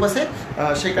গ্যাসের গ্রুপ আছে,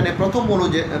 সেখানে প্রথম মৌল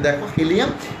যে দেখো হিলিয়াম,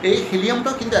 এই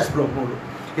হিলিয়ামটাও কিন্তু এস ব্লক মৌল।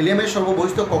 হিলিয়ামের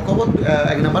সর্ববহিষ্ঠ কক্ষপথ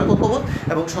 1 নম্বর কক্ষপথ,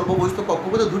 এবং সর্ববহিষ্ঠ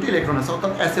কক্ষপথে 2টি ইলেকট্রন আছে,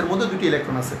 অর্থাৎ এস এর মধ্যে 2টি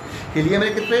ইলেকট্রন আছে।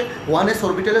 হিলিয়ামের ক্ষেত্রে 1s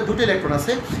অরবিটালে 2টি ইলেকট্রন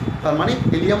আছে, তার মানে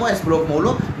হিলিয়ামও এস ব্লক মৌল।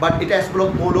 বাট এটা এস ব্লক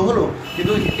মৌল হলো,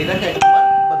 কিন্তু এটাকে 1 নম্বর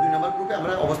বা 2 নম্বর গ্রুপে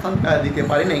আমরা অবস্থান দিতে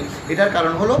পারি নাই। এটার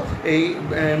কারণ হলো এই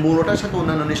মৌলটার সাথে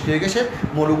অন্যান্য নিষ্ক্রিয় গ্যাসের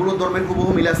মৌলগুলোর ধর্মের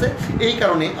হুবহু মিল আছে। এই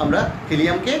কারণে আমরা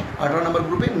হিলিয়ামকে 18 নম্বর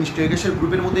গ্রুপে নিষ্ক্রিয় গ্যাসের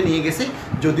গ্রুপের মধ্যে নিয়ে গেছি,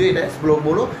 যদিও এটা এস ব্লক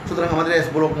মৌল। সুতরাং আমাদের এস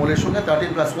ব্লক মৌলের সংখ্যা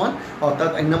 13+1,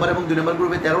 অর্থাৎ 1 নম্বর এবং 2 নম্বর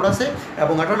গ্রুপে 13টা আছে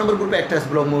এবং 18 নম্বর গ্রুপে একটা এস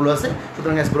ব্লক মৌল আছে।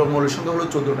 সুতরাং এস ব্লক মৌলের সংখ্যা হলো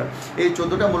 14টা। এই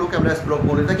 14টা মৌলকে আমরা এস ব্লক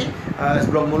মৌলে থাকি, এস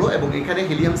ব্লক মৌল, এবং এখানে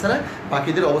হিলিয়াম ছাড়া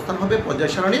বাকিদের অবস্থান হবে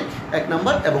পর্যায় সারণীর 1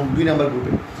 নম্বর এবং 2 নম্বর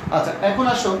গ্রুপে। আচ্ছা, এখন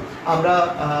আসো আমরা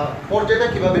পর্যায়টা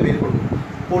কীভাবে বের করব।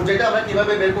 পর্যায়টা আমরা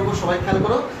কীভাবে বের করব সবাই খেয়াল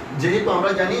করো। যেহেতু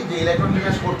আমরা জানি যে ইলেকট্রন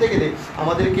বিন্যাস করতে গেলে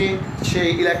আমাদেরকে সেই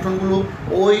ইলেকট্রনগুলো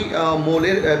ওই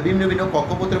মৌলের ভিন্ন ভিন্ন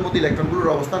কক্ষপথের মধ্যে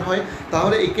ইলেকট্রনগুলোর অবস্থান হয়।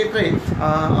 তাহলে এই ক্ষেত্রে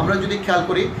আমরা যদি খেয়াল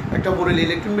করি, একটা মৌলের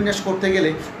ইলেকট্রন বিন্যাস করতে গেলে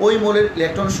ওই মৌলের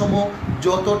ইলেকট্রনসমূহ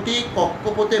যতটি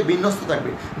কক্ষপথে বিন্যস্ত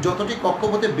থাকবে, যতটি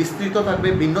কক্ষপথে বিস্তৃত থাকবে,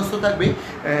 বিন্যস্ত থাকবে,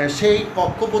 সেই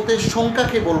কক্ষপথের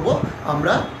সংখ্যাকে বলবো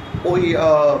আমরা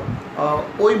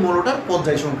ওই মৌলটার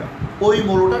পর্যায় সংখ্যা। ওই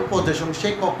মৌলটার পর্যায় সংখ্যা,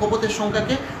 সেই কক্ষপথের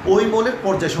সংখ্যাকে ওই মৌলের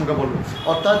পর্যায় সংখ্যা বলবো।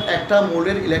 অর্থাৎ একটা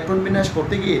মৌলের ইলেকট্রন বিন্যাস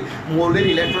করতে গিয়ে মৌলের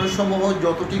ইলেকট্রন সমূহ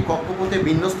যতটি কক্ষপথে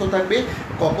বিন্যস্ত থাকবে,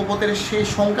 কক্ষপথের সেই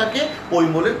সংখ্যাকে ওই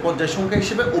মৌলের পর্যায় সংখ্যা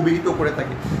হিসেবে অভিহিত করে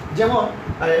থাকে। যেমন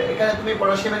এখানে তুমি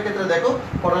পটাশিয়ামের ক্ষেত্রে দেখো,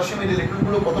 পটাশিয়ামের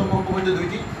ইলেকট্রনগুলো প্রথম কক্ষপথে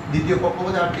 2টি, দ্বিতীয়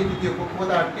কক্ষপথে 8টি, তৃতীয়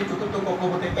কক্ষপথে 8টি, চতুর্থ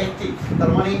কক্ষপথে 1টি।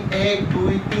 তার মানে 1, 2,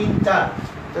 3, 4।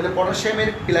 তাহলে পটাশিয়ামের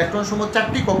ইলেকট্রন সমূহ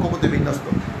 4টি কক্ষপথে বিন্যস্ত,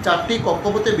 4টি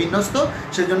কক্ষপথে বিন্যস্ত।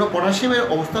 সেজন্য পটাশিয়ামের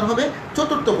অবস্থান হবে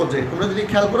চতুর্থ পর্যায়ে। তোমরা যদি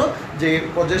খেয়াল করো যে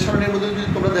পর্যায় সারণীর মধ্যে যদি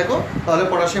তোমরা দেখো, তাহলে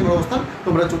পটাশিয়ামের অবস্থান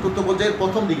তোমরা চতুর্থ পর্যায়ের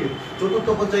প্রথম দিকে, চতুর্থ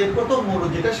পর্যায়ের প্রথম মৌল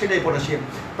যেটা সেটাই পটাশিয়াম।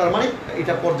 তার মানে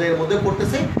এটা পর্যায়ের মধ্যে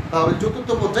পড়তেছে, তাহলে চতুর্থ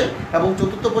পর্যায় এবং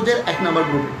চতুর্থ পর্যায়ের 1 নম্বর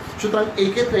গ্রুপে। সুতরাং এই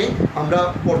ক্ষেত্রে আমরা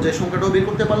পর্যায় সংখ্যাটাও বের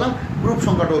করতে পারলাম, গ্রুপ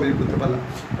সংখ্যাটাও বের করতে পারলাম।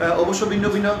 অবশ্য ভিন্ন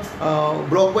ভিন্ন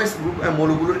ব্লক ওয়াইজ গ্রুপ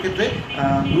মৌলগুলোর ক্ষেত্রে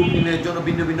গ্রুপ নির্ণয়ের জন্য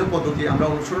ভিন্ন ভিন্ন পদ্ধতি আমরা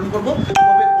অনুসরণ করব।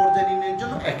 তবে পর্যায় নির্ণয়ের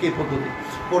জন্য একই পদ্ধতি,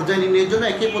 পর্যায় নির্ণয়ের জন্য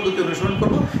একই পদ্ধতি অনুসরণ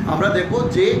করব। আমরা দেখব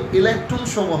যে ইলেকট্রন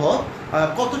সমূহ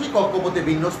কতটি কক্ষপথে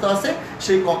বিন্যস্ত আছে,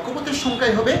 সেই কক্ষপথের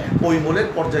সংখ্যাই হবে ওই মৌলের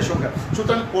পর্যায় সংখ্যা।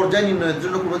 সুতরাং পর্যায় নির্ণয়ের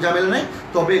জন্য কোনো ঝামেলা নেই।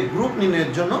 তবে গ্রুপ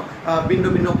নির্ণয়ের জন্য ভিন্ন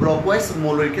ভিন্ন ব্লক ওয়াইজ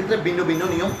মৌলের ক্ষেত্রে ভিন্ন ভিন্ন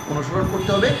নিয়ম অনুসরণ করতে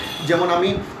হবে। যেমন আমি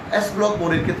এস ব্লক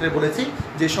মৌলের ক্ষেত্রে বলেছি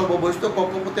যে সর্ববহিষ্ঠ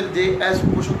কক্ষপথের যে এস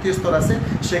উপশক্তি স্তর আছে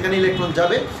সেখানে ইলেকট্রন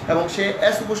যাবে, এবং সে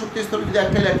এস উপশক্তি স্তরে যদি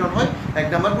একটা ইলেকট্রন হয় 1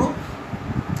 নম্বর গ্রুপ,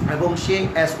 এবং সেই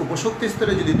এস উপশক্তি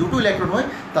স্তরে যদি 2টো ইলেকট্রন হয়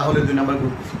তাহলে 2 নম্বর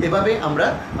গ্রুপ। এভাবে আমরা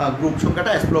গ্রুপ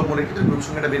সংখ্যাটা এস ব্লক মৌলের ক্ষেত্রে গ্রুপ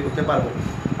সংখ্যাটা বের করতে পারবো।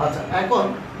 আচ্ছা, এখন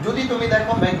যদি তুমি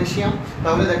দেখো ম্যাগনেসিয়াম,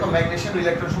 তাহলে দেখো ম্যাগনেসিয়াম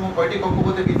ইলেকট্রন সমূহ কয়টি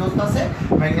কক্ষপথে বিন্যস্ত আছে?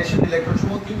 ম্যাগনেসিয়াম ইলেকট্রন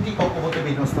সমূহ 3টি কক্ষপথে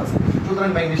বিন্যস্ত আছে। সুতরাং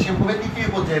ম্যাগনেসিয়াম হবে তৃতীয়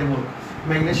পর্যায়ের মৌল,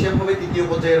 ম্যাগনেসিয়াম হবে তৃতীয়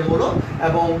পর্যায়ের মৌল।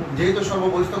 এবং যেহেতু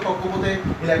সর্ববহিষ্ঠ কক্ষপথে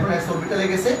ইলেকট্রন এস অরবিটালে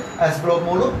গেছে, এস ব্লক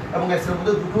মৌল, এবং এস এর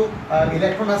মধ্যে 2টো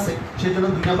ইলেকট্রন আছে, সেই জন্য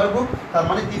 2 নম্বর গ্রুপ। তার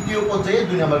মানে তৃতীয় পর্যায়ে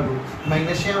 2 নম্বর গ্রুপ।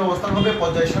 ম্যাগনেসিয়ামের অবস্থান হবে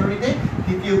পর্যায় সারণীতে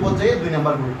তৃতীয় পর্যায়ে 2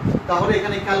 নম্বর গ্রুপ। তাহলে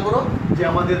এখানে খেয়াল করো যে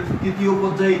আমাদের তৃতীয়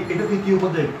পর্যায়ে, এটা তৃতীয়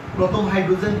পর্যায়ে প্রথম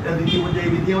হাইড্রোজেন, দ্বিতীয় পর্যায়ে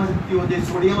লিথিয়াম আছে, তৃতীয় পর্যায়ে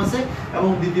সোডিয়াম আছে, এবং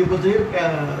দ্বিতীয় পর্যায়ে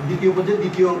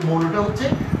দ্বিতীয় মৌলটা হচ্ছে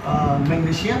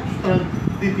ম্যাগনেসিয়াম। সুতরাং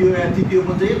তৃতীয়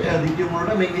পর্যায়ের দ্বিতীয়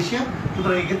মৌলটা ম্যাগনেসিয়াম।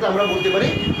 সুতরাং এই ক্ষেত্রে আমরা বলতে পারি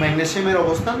ম্যাগনেসিয়ামের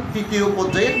অবস্থান তৃতীয়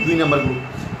পর্যায়ের 2 নম্বর গ্রুপ।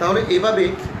 তাহলে এইভাবে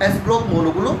এস ব্লক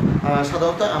মৌলগুলো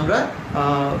সাধারণত আমরা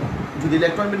যদি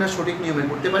ইলেকট্রন বিন্যাস সঠিক নিয়মে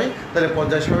করতে পারি, তাহলে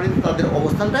পর্যায় সারণীতে তাদের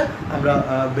অবস্থানটা আমরা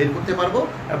বের করতে পারবো,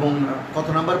 এবং কত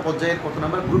নম্বর পর্যায়ের কত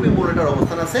নম্বর গ্রুপে মৌলটার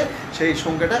অবস্থান আছে সেই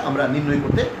সংখ্যাটা আমরা নির্ণয়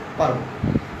করতে পারবো।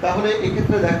 তাহলে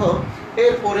এক্ষেত্রে দেখো,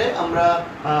 এরপরে আমরা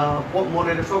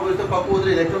মৌলের সর্ববহিষ্ঠ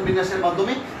কক্ষপথের ইলেকট্রন বিন্যাসের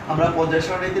মাধ্যমে আমরা পর্যায়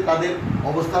সারণীতে তাদের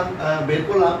অবস্থান বের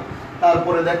করলাম।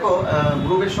 তারপরে দেখো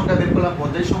গ্রুপের সংখ্যা বের করলাম,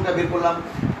 পর্যায় সংখ্যা বের করলাম।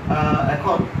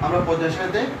 এখন আমরা পর্যায়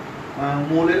সারণীতে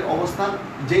মৌলের অবস্থান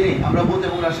জেনে আমরা বলতে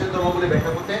এবং রাসায়নিক ধর্মাবলী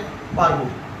ব্যাখ্যা করতে পারবো।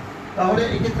 তাহলে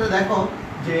এক্ষেত্রে দেখো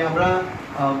যে আমরা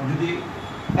যদি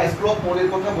এস ব্লক মৌলের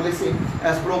কথা বলেছি,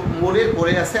 এস ব্লক মৌলের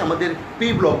পরে আছে আমাদের পি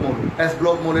ব্লক মৌল। এস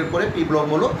ব্লক মৌলের পরে পি ব্লক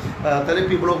মৌল। তাহলে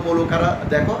পি ব্লক মৌল কারা?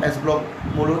 দেখো, এস ব্লক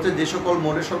মৌল হচ্ছে যে সকল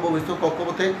মৌলের সর্ববহিষ্ঠ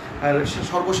কক্ষপথে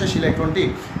সর্বশেষ ইলেকট্রনটি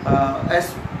এস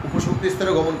উপশক্তি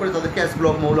স্তরে গমন করে তাদেরকে এস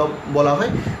ব্লক মৌল বলা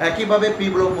হয়। একইভাবে পি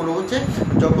ব্লক মৌল হচ্ছে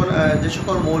যখন যে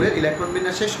সকল মৌলের ইলেকট্রন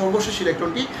বিন্যাসে সর্বশেষ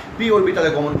ইলেকট্রনটি পি অরবিটালে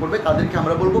গমন করবে তাদেরকে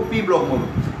আমরা বলবো পি ব্লক মৌল,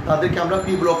 তাদেরকে আমরা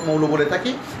পি ব্লক মৌল বলে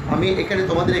থাকি। আমি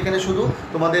তোমাদের এখানে শুধু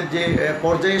তোমাদের যে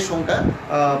পর্যায়ের সংখ্যা,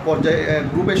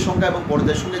 গ্রুপের সংখ্যা এবং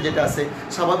পর্যায়ের সংখ্যা যেটা আছে,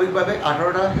 স্বাভাবিকভাবে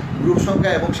 18টা গ্রুপ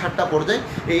সংখ্যা এবং 7টা পর্যায়,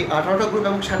 এই 18টা গ্রুপ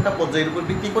এবং 7টা পর্যায়ের উপর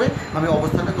ভিত্তি করে আমি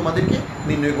অবস্থানটা তোমাদেরকে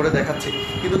নির্ণয় করে দেখাচ্ছি।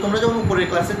 কিন্তু তোমরা যখন উপরের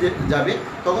ক্লাসে যাবে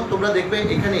তখন তোমরা দেখবে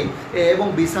এখানে এ এবং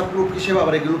বি সাব গ্রুপ হিসেবে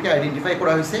আবার এগুলোকে আইডেন্টিফাই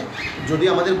করা হয়েছে। যদি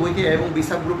আমাদের বইতে এ এবং বি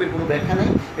সাব গ্রুপের কোনো ব্যাখ্যা নেই,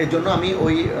 এর জন্য আমি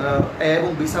ওই এ এবং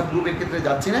বি সাব গ্রুপের ক্ষেত্রে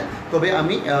যাচ্ছি না। তবে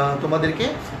আমি তোমাদেরকে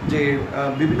যে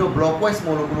বিভিন্ন ব্লক ওয়াইজ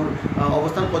মৌলগুলোর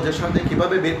অবস্থান পর্যায় সারণীতে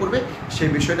কীভাবে বের করবে সেই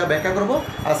বিষয়টা ব্যাখ্যা করব।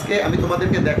 আজকে আমি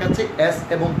তোমাদেরকে দেখাচ্ছি এস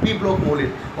এবং পি ব্লক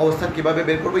মৌলের অবস্থান কীভাবে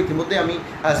বের করবো। ইতিমধ্যে আমি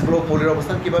এস ব্লক মৌলের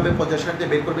অবস্থান কীভাবে পর্যায় সারণীতে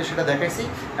বের করবে সেটা দেখাইছি।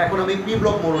 এখন আমি পি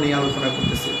ব্লক মৌল নিয়ে আলোচনা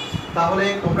করতেছি। তাহলে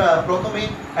তোমরা প্রথমে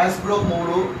এস ব্লক মৌল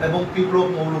এবং পি ব্লক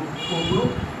মৌল কোনগুলো,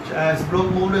 এস ব্লক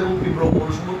মৌল এবং পি ব্লক মৌল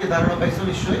সম্পর্কে ধারণা পাইছো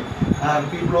নিশ্চয়ই। আর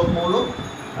পি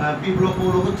ব্লক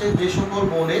মৌল হচ্ছে যে সকল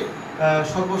মৌলের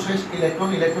সর্বশেষ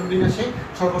ইলেকট্রন বিন্যাসে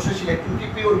সর্বশেষ ইলেকট্রনটি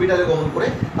পি অরবিটালে গমন করে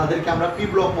তাদেরকে আমরা পি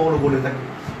ব্লক মৌল বলে থাকি।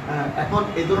 এখন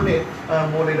এই ধরনের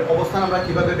মৌলের অবস্থান আমরা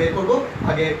কিভাবে বের করব।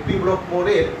 আগে পি ব্লক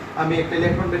মৌলের আমি একটা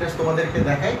ইলেকট্রন বিন্যাস তোমাদেরকে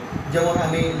দেখাই। যেমন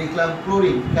আমি লিখলাম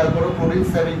ক্লোরিন, খেয়াল করো ক্লোরিন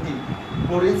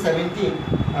 17,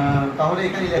 তাহলে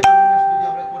এখানে ইলেকট্রন বিন্যাস যদি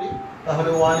আমরা করি তাহলে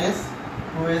 1s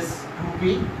 2s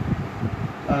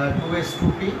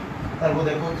 2p, তারপর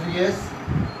দেখো 3s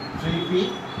 3p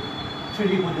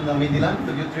 3d পর্যন্ত আমি দিলাম,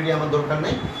 যদিও 3d আমার দরকার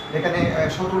নেই। এখানে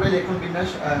 17টা ইলেকট্রন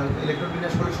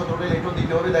বিন্যাস করে 17টা ইলেকট্রন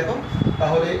দিতে হবে। দেখো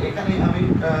তাহলে এখানে আমি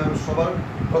সবার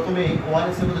প্রথমে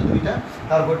 1s এর মধ্যে 2টা,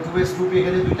 তারপর 2s 2p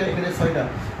এখানে 2টা, এখানে 6টা,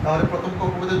 তাহলে প্রথম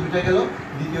কক্ষপথে 2টা গেল,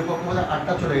 দ্বিতীয় কক্ষপথে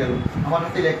 8টা চলে গেল। আমার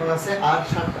হাতে ইলেকট্রন আছে আর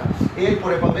 7টা।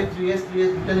 এরপরে পাবে 3s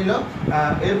 2টা নিল,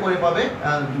 এরপরে পাবে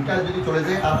 2টা যদি চলে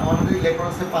যায়, আর আমার হাতে ইলেকট্রন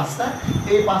আছে 5টা।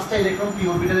 এই 5টা ইলেকট্রন পি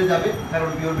অরবিটালে যাবে, কারণ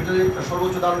পি অরবিটালে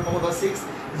সর্বোচ্চ ধারণ ক্ষমতা 6।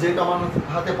 যেহেতু আমার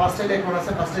হাতে 5টা ইলেকট্রন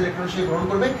আছে, 5টা ইলেকট্রন সে গ্রহণ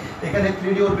করবে। এখানে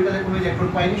 3d অরবিটালে কোনো ইলেকট্রন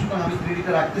পাইনি, সুতরাং আমি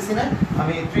 3dটা রাখতেছি না,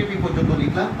 আমি 3p পর্যন্ত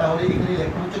লিখলাম। তাহলে এখানে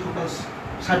ইলেকট্রন হচ্ছে টোটাল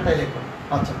 7টা ইলেকট্রন।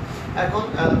 আচ্ছা, এখন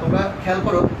তোমরা খেয়াল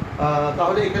করো,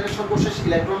 তাহলে এখানে সর্বশেষ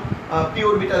ইলেকট্রন পি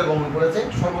অরবিটালে গমন করেছে।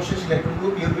 সর্বশেষ ইলেকট্রনগুলো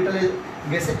পি অরবিটালে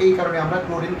গেছে, এই কারণে আমরা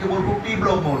ক্লোরিনকে বলবো পি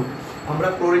ব্লক মৌল। আমরা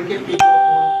ক্লোরিনকে পি ব্লক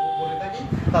মৌল বলে থাকি।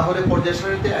 তাহলে পর্যায়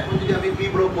সারণীতে এখন যদি আমি পি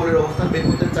ব্লক মৌলের অবস্থান বের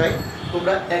করতে চাই,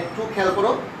 তোমরা একটু খেয়াল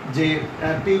করো যে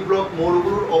পি ব্লক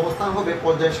মৌলগুলোর অবস্থান হবে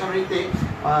পর্যায় সারণীতে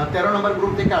 13 নম্বর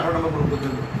গ্রুপ থেকে 18 নম্বর গ্রুপ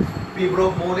পর্যন্ত। পি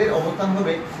ব্লক মৌলের অবস্থান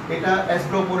হবে, এটা এস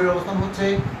ব্লক মৌলের অবস্থান হচ্ছে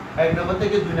 1 নম্বর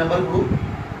থেকে 2 নম্বর গ্রুপ,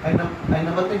 1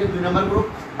 নম্বর থেকে 2 নম্বর গ্রুপ।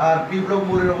 আর পি ব্লক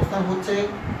মৌলের অবস্থান হচ্ছে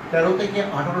 13 থেকে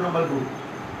 18 নম্বর গ্রুপ,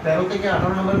 13 থেকে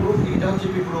 18 নম্বর গ্রুপ। এটা হচ্ছে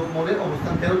পি ব্লক মৌলের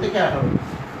অবস্থান 13 থেকে 18।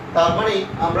 তার মানে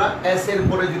আমরা এস এর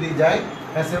পরে যদি যাই,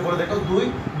 এস এর পরে দেখো 2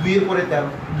 এর পরে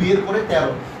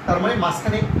 13, তার মানে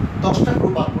মাঝখানে 10টা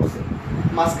গ্রুপ বাদ পড়ছে।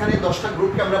 মাঝখানে 10টা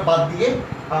গ্রুপকে আমরা বাদ দিয়ে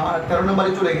 13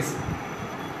 নম্বরে চলে গেছি।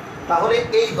 তাহলে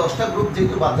এই 10টা গ্রুপ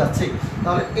যেহেতু বাদ যাচ্ছে,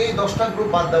 তাহলে এই 10টা গ্রুপ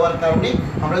বাদ দেওয়ার কারণে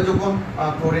আমরা যখন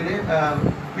ক্লোরিনে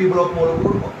পি ব্লক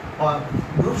মৌলগুলোর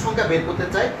গ্রুপ সংখ্যা বের করতে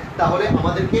চাই, তাহলে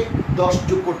আমাদেরকে 10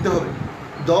 যোগ করতে হবে।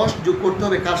 10 যোগ করতে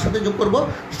হবে, কার সাথে যোগ করব?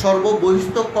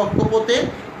 সর্ববহিস্থ কক্ষপথের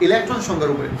ইলেকট্রন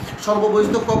সংখ্যার উপরে।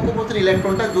 সর্ববহিস্থ কক্ষপথের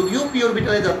ইলেকট্রনটা যদিও পি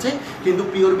অরবিটালে যাচ্ছে, কিন্তু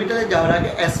পি অরবিটালে যাওয়ার আগে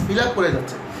এস ফিল আপ করে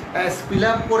যাচ্ছে, এস ফিল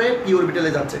আপ করে পি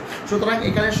অরবিটালে যাচ্ছে। সুতরাং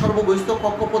এখানে সর্ববহিস্থ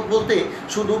কক্ষপথ বলতে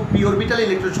শুধু পি অরবিটালে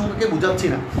ইলেকট্রন সংখ্যাকে বোঝাচ্ছি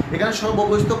না। এখানে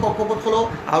সর্ববহিস্থ কক্ষপথ হলো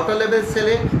আউটার লেভেল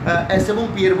সেলে এস এবং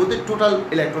পি এর মধ্যে টোটাল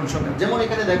ইলেকট্রন সংখ্যা। যেমন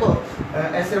এখানে দেখো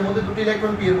এস এর মধ্যে 2টি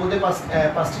ইলেকট্রন, পি এর মধ্যে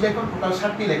 5টি ইলেকট্রন, টোটাল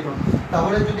 7টি ইলেকট্রন।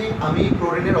 তাহলে যদি আমি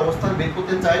ক্লোরিনের অবস্থান বের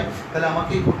করতে চাই, তাহলে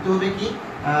আমাকে করতে হবে কি,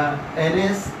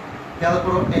 এনএস, খেয়াল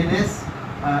করো এনএস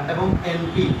এবং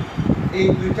এনপি, এই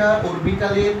দুইটা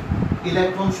অরবিটালের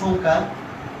ইলেকট্রন সংখ্যা,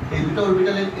 এই দুটো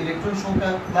অরবিটালের ইলেকট্রন সংখ্যা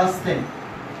 +10,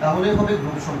 তাহলে হবে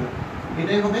গ্রুপ সংখ্যা।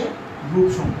 এটাই হবে গ্রুপ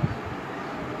সংখ্যা।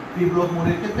 পি ব্লক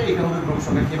মৌলের ক্ষেত্রে এটা হবে গ্রুপ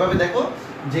সংখ্যা। কিভাবে দেখো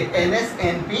যে এনএস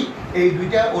এনপি এই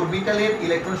দুইটা অরবিটালের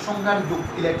ইলেকট্রন সংখ্যার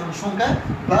ইলেকট্রন সংখ্যা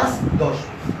 +10।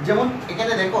 যেমন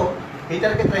এখানে দেখো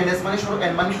এটার ক্ষেত্রে এনএস মানে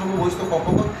এন মানে সর্ববহিস্থ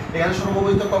কক্ষপথ, এখানে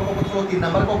সর্ববহিস্থ কক্ষপথ হলো 3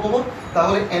 নম্বর কক্ষপথ।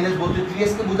 তাহলে এনএস বলতে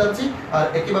 3s কে বোঝাচ্ছি, আর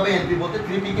একইভাবে এনপি বলতে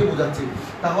 3p কে বোঝাচ্ছি।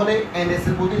 তাহলে এনএস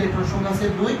এর মধ্যে ইলেকট্রন সংখ্যা আছে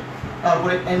 2,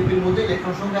 তারপরে এনপির মধ্যে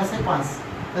ইলেকট্রন সংখ্যা আছে 5,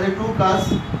 তাহলে 2 + 5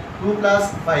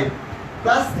 +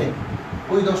 10।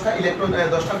 ওই 10টা ইলেকট্রন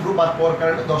 10টা গ্রুপ বাদ পড়ার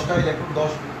কারণে 10টা ইলেকট্রন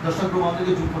 10টা গ্রুপ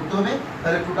আমাদেরকে যোগ করতে হবে,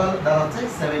 তাহলে টোটাল দাঁড়াচ্ছে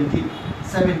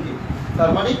 70।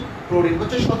 তার মানে ক্লোরিন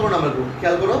হচ্ছে 17 নম্বর গ্রুপ।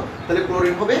 খেয়াল করো, তাহলে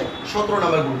ক্লোরিন হবে 17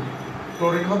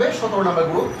 নম্বর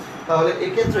গ্রুপ। তাহলে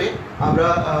এক্ষেত্রে আমরা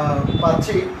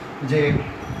পাচ্ছি যে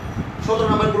 17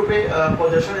 নম্বর গ্রুপে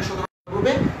পর্যায় সারণীর 17 নম্বর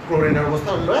গ্রুপে ক্লোরিনের অবস্থা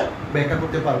আমরা ব্যাখ্যা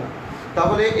করতে পারবো।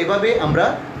 তাহলে এভাবে আমরা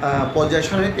পর্যায়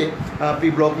সারণীতে পি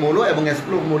ব্লক মৌল এবং এস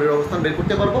ব্লক মৌলের অবস্থান বের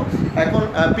করতে পারবো। এখন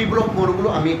পি ব্লক মৌলগুলো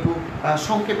আমি একটু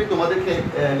সংক্ষেপে তোমাদেরকে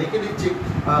লিখে দিচ্ছি।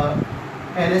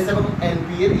 এনএস এবং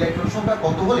এনপি এর ইলেকট্রন সংখ্যা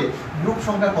কত হলে গ্রুপ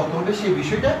সংখ্যা কত হবে সেই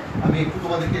বিষয়টা আমি একটু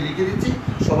তোমাদেরকে লিখে দিচ্ছি,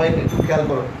 সবাই একটু খেয়াল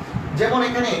করো। যেমন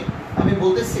এখানে আমি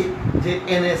বলতেছি যে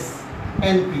এনএস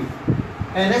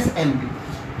এনপি,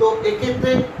 তো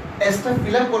এক্ষেত্রে এসটা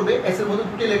ফিল আপ করবে, এস এর মধ্যে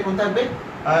 2টি ইলেকট্রন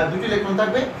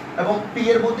থাকবে এবং পি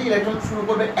এর মধ্যে ইলেকট্রন শুরু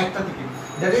করবে একটা থেকে,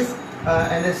 দ্যাট ইজ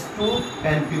NH2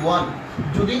 NP1।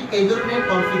 যদি এই ধরনের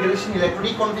কনফিগারেশন,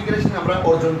 ইলেকট্রনিক কনফিগারেশন আমরা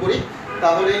অর্জন করি,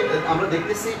 তাহলে আমরা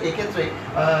দেখতেছি এক্ষেত্রে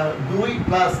 2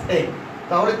 + 1,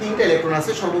 তাহলে 3টা ইলেকট্রন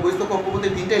আছে, সর্ববহিস্থ কক্ষপথে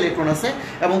 3টা ইলেকট্রন আছে,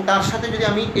 এবং তার সাথে যদি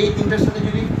আমি এই 3টার সাথে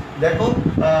যদি দেখো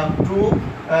 2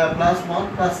 + 1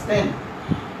 + 10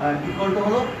 ইকুয়াল টু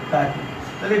হলো 13,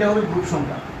 তাহলে এটা হবে গ্রুপ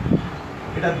সংখ্যা,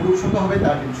 এটা গ্রুপ সংখ্যা হবে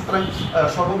 13। সুতরাং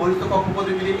সর্ববহিস্থ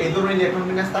কক্ষপথে যদি এই ধরনের ইলেকট্রন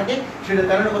বিন্যাস থাকে, সেটা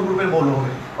 13 নম্বর গ্রুপের মৌল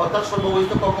হবে। অর্থাৎ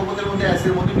সর্ববহিস্থ কক্ষপথের মধ্যে S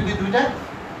এর মধ্যে যদি 2টা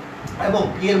এবং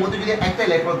P এর মধ্যে যদি একটা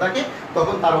ইলেকট্রন থাকে,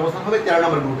 তখন তার অবস্থান হবে 13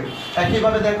 নম্বর গ্রুপে।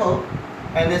 একইভাবে দেখো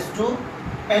NH2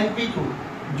 NP2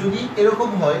 যদি এরকম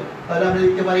হয়, তাহলে আমরা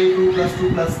লিখতে পারি 2 + 2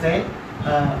 + 10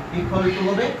 ইকুয়াল টু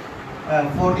হবে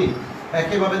 14।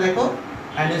 একইভাবে দেখো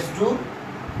NH2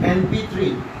 NP3,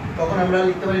 তখন আমরা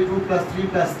লিখতে পারি 2 + 3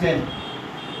 + 10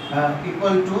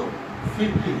 ইকুয়াল টু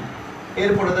 50।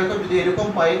 এরপরে দেখো যদি এরকম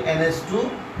পাই NH2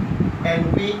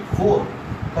 NP4,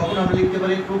 তখন আমরা লিখতে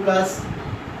পারি 2 +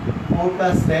 4 +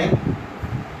 10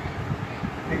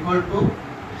 ইকুয়াল টু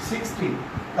 60।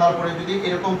 তারপরে যদি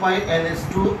এরকম পাই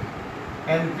NH2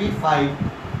 NP5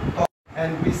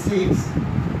 NP6,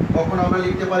 তখন আমরা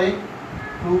লিখতে পারি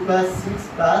 2 + 6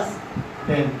 + 10,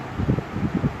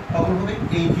 তখন হবে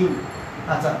 18।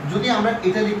 আচ্ছা, যদি আমরা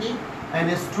এটা লিখি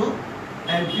NH2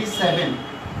 NP7,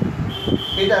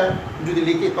 এটা যদি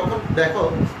লিখি, তখন দেখো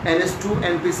NH2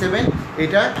 NP7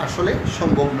 এটা আসলে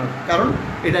সম্ভব নয়, কারণ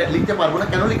এটা লিখতে পারবো না।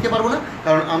 কেন লিখতে পারবো না?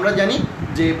 কারণ আমরা জানি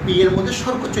যে P এর মধ্যে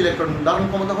সর্বোচ্চ ইলেকট্রন ধারণ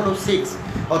ক্ষমতা হলো 6,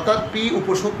 অর্থাৎ P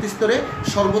উপশক্তি স্তরে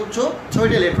সর্বোচ্চ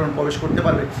 6টা ইলেকট্রন প্রবেশ করতে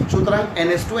পারবে। সুতরাং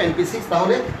NH2 NP6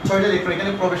 তাহলে 6টা ইলেকট্রন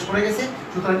এখানে প্রবেশ করে গেছে,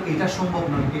 সুতরাং এটা সম্ভব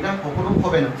নয়, এটা কখনো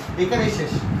হবে না, এখানেই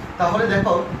শেষ। তাহলে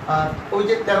দেখো ওই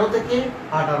যে 13 থেকে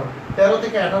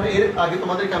 18 এর আগে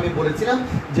তোমাদেরকে আমি বলেছিলাম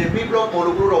যে P ব্লক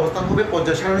মৌলগুলোর অবস্থান হবে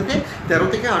পর্যায় সারণীতে 13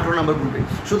 থেকে 18 নম্বর গ্রুপে।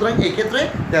 সুতরাং এই ক্ষেত্রে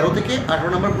 13 থেকে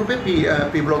 18 নম্বর গ্রুপে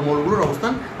P ব্লক মৌলগুলোর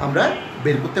অবস্থান আমরা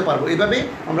বের করতে পারবো। এইভাবে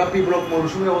আমরা P ব্লক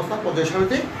মৌলসমূহের অবস্থান পর্যায়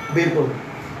সারণীতে বের করব।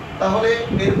 তাহলে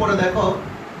এরপরে দেখো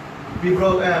P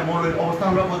ব্লক মৌলের অবস্থান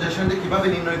আমরা পর্যায় সারণীতে কীভাবে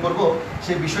নির্ণয় করব,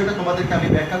 সেই বিষয়টা তোমাদেরকে আমি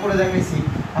ব্যাখ্যা করে দেখাইছি।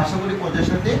 আশা করি পর্যায়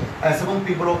সারণীতে S এবং P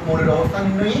ব্লক মৌলের অবস্থান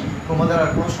নির্ণয়ে তোমাদের আর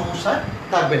কোনো সমস্যা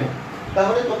থাকবে না।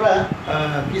 তাহলে তোমরা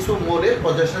কিছু মৌলের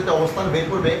পর্যায় সারণীতে অবস্থান বের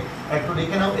করবে, একটু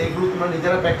লিখে নাও, এইগুলো তোমরা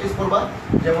নিজেরা প্র্যাকটিস করবা।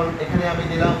 যেমন এখানে আমি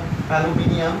দিলাম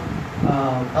অ্যালুমিনিয়াম,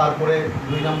 তারপরে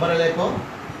 2 নম্বরে লেখো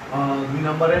 2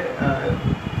 নম্বরে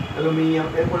অ্যালুমিনিয়াম,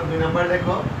 এরপরে 2 নম্বরে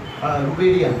লেখো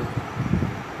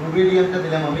রুবেরিয়ামটা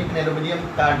দিলাম আমি, এখানে অ্যালুমিনিয়াম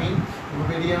 13,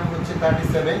 রুবেরিয়াম হচ্ছে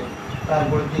 37।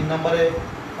 তারপরে 3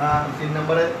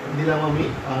 নম্বরে দিলাম আমি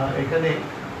এখানে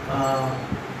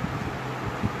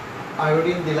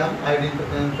আয়োডিন দিলাম, আয়োডিন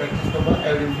প্র্যাকটিস করবা,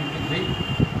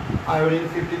 আয়োডিন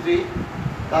 53।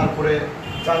 তারপরে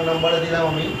 4 নম্বরে দিলাম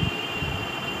আমি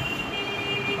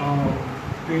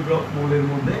P ব্লক মৌলের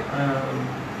মধ্যে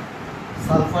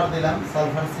সালফার দিলাম,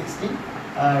 সালফার 16।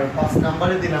 আর 5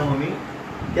 নম্বরে দিলাম আমি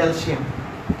ক্যালসিয়াম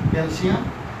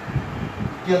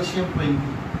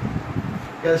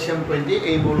 20।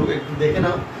 এই মৌলগুলো একটু দেখে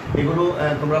নাও, এগুলো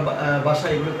তোমরা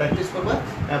বাসায় এগুলো প্র্যাকটিস করবা,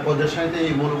 পর্যায় সারণীতে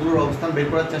এই মৌলগুলোর অবস্থান বের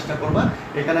করার চেষ্টা করবা।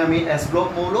 এখানে আমি S ব্লক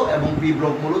মৌল এবং P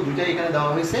ব্লক মৌল দুইটাই এখানে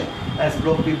দেওয়া হয়েছে, S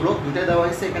ব্লক P ব্লক দুইটাই দেওয়া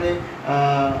হয়েছে। এখানে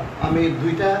আমি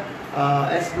 2টা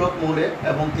S ব্লক মৌলের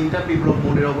এবং 3টা P ব্লক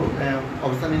মৌলের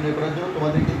অবস্থান নির্ণয় করার জন্য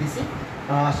তোমাদেরকে দিছি।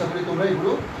 আশা করি তোমরা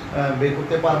এগুলো বের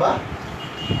করতে পারবা,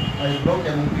 S ব্লক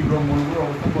এবং P ব্লক মৌলগুলোর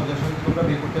অবস্থান পর্যায় সারণীতে তোমরা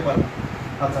বের করতে পারবা।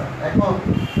 আচ্ছা, এখন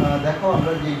দেখো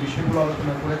আমরা যে বিষয়গুলো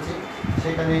আলোচনা করেছি,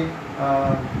 সেখানে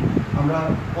আমরা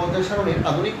পর্যায় সারণীর,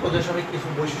 আধুনিক পর্যায় সারণীর কিছু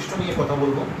বৈশিষ্ট্য নিয়ে কথা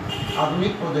বলবো।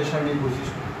 আধুনিক পর্যায় সারণীর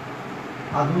বৈশিষ্ট্য,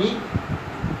 আধুনিক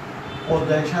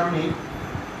পর্যায় সারণীর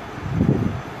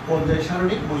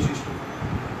বৈশিষ্ট্য।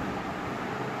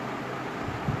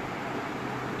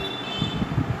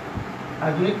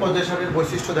 আধুনিক পর্যায় সারণীর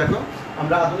বৈশিষ্ট্য দেখো,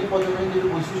 আমরা আধুনিক পর্যায় সারণীর কিছু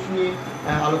বৈশিষ্ট্য নিয়ে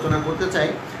আলোচনা করতে চাই।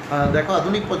 দেখো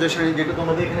আধুনিক পর্যায় সারণী, যেটা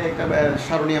তোমাদের এখানে একটা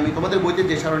সারণী, আমি তোমাদের বইতে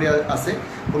যে সারণী আছে,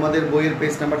 তোমাদের বইয়ের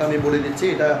পেজ নাম্বারটা আমি বলে দিচ্ছি,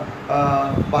 এটা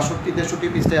 62-63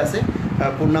 পৃষ্ঠায় আছে,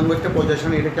 পূর্ণাঙ্গ একটা পর্যায়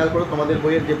সারণী। এটা খেয়াল করো, তোমাদের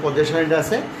বইয়ের যে পর্যায় সারণীটা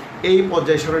আছে, এই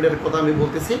পর্যায় সারণীর কথা আমি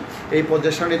বলতেছি। এই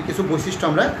পর্যায় সারণীর কিছু বৈশিষ্ট্য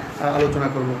আমরা আলোচনা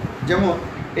করব। যেমন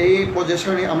এই পর্যায়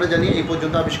সারণী আমরা জানি এই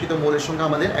পর্যন্ত আবিষ্কৃত মৌলের সংখ্যা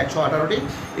আমাদের 118টি।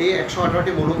 এই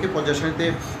 118টি মৌলকে পর্যায় সারণীতে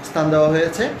স্থান দেওয়া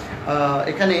হয়েছে।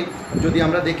 এখানে যদি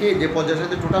আমরা দেখি যে পর্যায়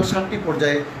সারিতে টোটাল 7টি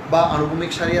পর্যায়ে বা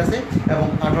আনুভূমিক সারি আছে এবং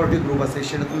 18টি গ্রুপ আছে।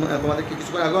 সেটা তোমাদেরকে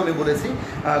কিছুক্ষণ আগেও আমি বলেছি।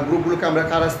 গ্রুপগুলোকে আমরা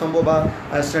কারাস্তম্ভ বা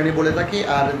শ্রেণী বলে থাকি,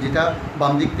 আর যেটা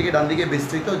বাম দিক থেকে ডান দিকে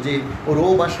বিস্তৃত যে রো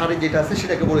বা সারি যেটা আছে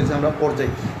সেটাকে বলেছি আমরা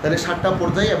পর্যায়। তাহলে 7টা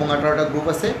পর্যায় এবং 18টা গ্রুপ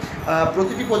আছে।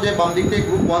 প্রতিটি পর্যায়ে বাম দিক থেকে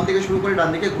গ্রুপ 1 থেকে শুরু করে ডান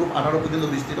দিকে গ্রুপ 18 পর্যন্ত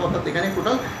বিস্তৃত, অর্থাৎ এখানে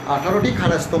টোটাল 18টি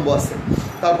খাড়াস্তম্ভ আছে।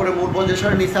 তারপরে মূল পর্যায়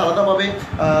সারির নিচে আলাদাভাবে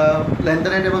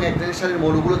ল্যান্থানাইট এবং অ্যাক্টিনাইট সারির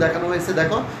মৌলগুলো দেখানো হয়েছে।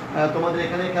 দেখো তোমাদের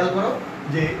এখানে খেয়াল করো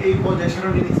যে এই পর্যায়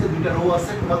সারির নিচে 2টা রো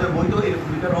আছে, তোমাদের বইতেও এই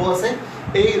 2টা রো আছে।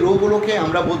 এই রোগুলোকে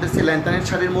আমরা বলতেছি ল্যান্থানাইট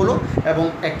সারির মৌল এবং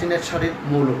অ্যাক্টিনাইট সারির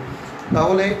মৌল।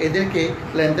 তাহলে এদেরকে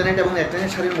ল্যান্থানাইট এবং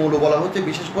অ্যাক্টিনাইট সারির মৌল বলা হচ্ছে।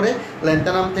 বিশেষ করে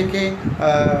ল্যান্থানাম থেকে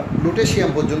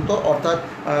লুটেশিয়াম পর্যন্ত, অর্থাৎ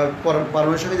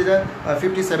পারমাণবিক সংখ্যা যেটা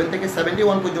 57 থেকে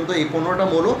 71 পর্যন্ত, এই 15টা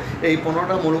মৌল, এই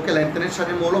 15টা মৌলকে ল্যান্থানাইট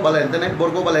সারির মৌল বা ল্যান্থানাইট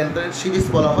বর্গ বা ল্যান্থানাইট সিরিজ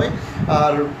বলা হয়।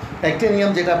 আর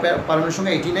অ্যাক্টিনিয়াম যেটা পারমাণবিক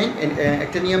সংখ্যা 89,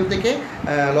 অ্যাক্টিনিয়াম থেকে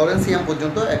লরেন্সিয়াম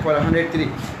পর্যন্ত একবার 103,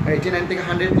 89 থেকে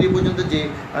 103 পর্যন্ত যে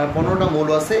 15টা মৌল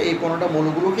আছে, এই 15টা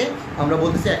মৌলগুলোকে আমরা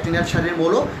বলতেছি অ্যাক্টিনাইট সারির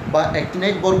মৌল বা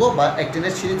অ্যাক্টিনাইট বর্গ বা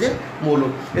অ্যাক্টিনাইট সিরিজের মৌল।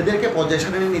 এদেরকে পর্যায়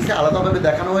সারণীর নিচে আলাদাভাবে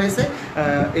দেখানো হয়েছে।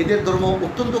 এদের ধর্ম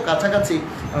অত্যন্ত কাছাকাছি,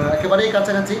 একেবারেই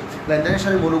কাছাকাছি। ল্যান্থানাইট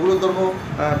সারির মৌলগুলোর ধর্ম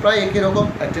প্রায় একই রকম,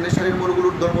 অ্যাক্টিনাইট সারির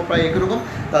মৌলগুলোর ধর্ম প্রায় একই রকম।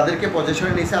 তাদেরকে পর্যায়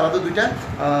সারণীর নিচে আলাদা 2টা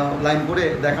লাইন করে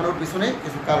দেখানোর পিছনে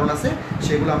কিছু কারণ আছে,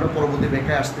 সেগুলো আমরা পরবর্তী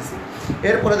ব্যাখ্যায় আসতেছি।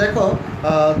 এরপরে দেখো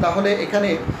তাহলে এখানে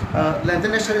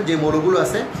ল্যান্থানাইট সারির যে মৌলগুলো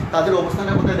আছে তাদের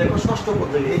অবস্থানের মধ্যে দেখো 6ষ্ঠ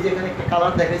পর্যায়ে, এই যে এখানে একটা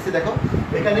কালার দেখাইছে, দেখো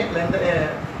এখানে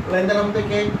ল্যান্থানাম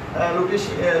থেকে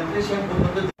লুটেশিয়াম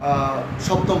পর্যন্ত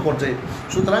 7ম পর্যায়ে।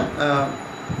 সুতরাং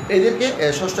এদেরকে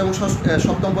 6ষ্ঠ এবং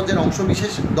 7ম পর্যায়ের অংশ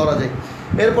বিশেষ ধরা যায়।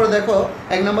 এরপরে দেখো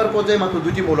 1 নম্বর পর্যায়ে মাত্র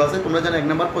 2টি মৌল আছে। তোমরা জানো 1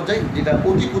 নম্বর পর্যায় যেটা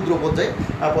অতি ক্ষুদ্র পর্যায়,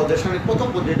 আর পর্যায় সারণীর প্রথম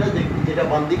পর্যায়টা যেটা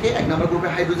বাম দিকে 1 নম্বর গ্রুপে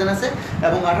হাইড্রোজেন আছে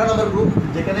এবং 18 নম্বর গ্রুপ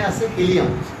যেখানে আছে হিলিয়াম।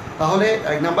 তাহলে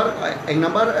 1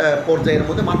 নম্বর পর্যায়ের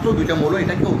মধ্যে মাত্র 2টা মৌল,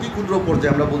 এটাকে অতি ক্ষুদ্র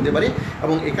পর্যায়ে আমরা বলতে পারি।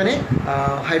 এবং এখানে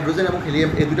হাইড্রোজেন এবং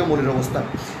হিলিয়াম এই 2টা মৌলের অবস্থান।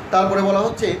 তারপরে বলা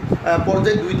হচ্ছে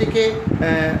পর্যায় 2 থেকে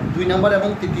 2 নম্বর এবং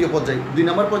 3য় পর্যায়, 2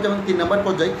 নম্বর পর্যায় এবং 3 নম্বর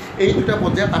পর্যায়, এই 2টা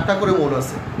পর্যায়ে 8টা করে মৌল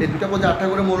আছে। এই 2টা পর্যায়ে 8টা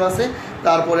করে মৌল আছে।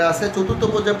 তারপরে আছে 4র্থ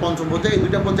পর্যায়ে 5ম পর্যায়ে, এই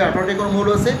 2টা পর্যায়ে 18টা করে মৌল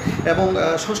আছে। এবং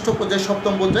 6ষ্ঠ পর্যায়ে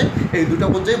 7ম পর্যায়ে, এই 2টা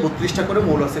পর্যায়ে 32টা করে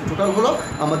মৌল আছে। টোটাল হলো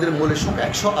আমাদের মৌলের সংখ্যা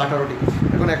 118টি।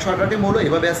 এখন 118টি মৌল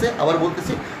এভাবে আছে। আবার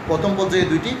বলতেছি, প্রথম পর্যায়ে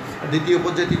 2টি, দ্বিতীয়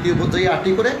পর্যায়ে, তৃতীয় পর্যায়ে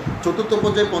 8টি করে, 4র্থ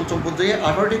পর্যায়ে 5ম পর্যায়ে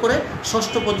 18টি করে,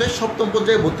 6ষ্ঠ পর্যায়ে 7ম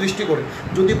পর্যায়ে 32টি করে।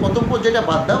 যদি প্রথম পর্যায়টা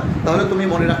বাদ দাও তাহলে তুমি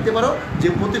মনে রাখতে পারো যে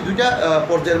প্রতি 2টা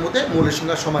পর্যায়ের মধ্যে মৌলের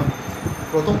সংখ্যা সমান।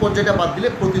 প্রথম পর্যায়টা বাদ দিলে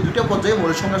প্রতি 2টা পর্যায়ে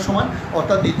মৌলের সংখ্যা সমান,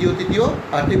 অর্থাৎ দ্বিতীয়, তৃতীয়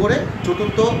 8টি করে,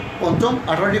 4র্থ, 5ম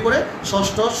 18টি করে,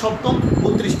 6ষ্ঠ, 7ম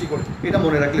 32টি করে। এটা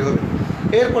মনে রাখলে হবে।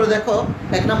 এরপরে দেখো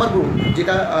 1 নম্বর গ্রুপ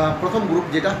যেটা প্রথম গ্রুপ,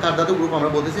 যেটা কার্দাতু গ্রুপ আমরা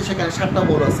বলতেছি, সেখানে 7টা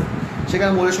মৌল আছে।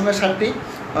 সেখানে মৌলের সংখ্যা 7টি,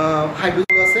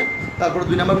 হাইড্রোজেন আছে। তারপর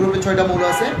 2 নম্বর গ্রুপে 6টা মৌল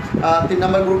আছে। 3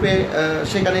 নম্বর গ্রুপে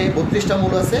সেখানে 32টা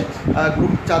মৌল আছে।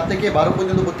 গ্রুপ 4 থেকে 12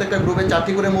 পর্যন্ত প্রত্যেকটা গ্রুপে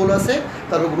 4টি করে মৌল আছে।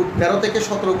 তারপর গ্রুপ 13 থেকে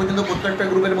 17 পর্যন্ত প্রত্যেকটা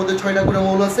গ্রুপের মধ্যে 6টা করে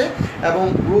মৌল আছে। এবং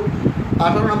গ্রুপ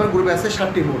 18 নম্বর গ্রুপে আছে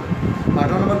 7টি মৌল।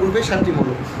 18 নম্বর গ্রুপে 7টি মৌল।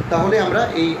 তাহলে আমরা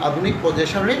এই আধুনিক পর্যায়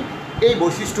সারণীর এই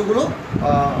বৈশিষ্ট্যগুলো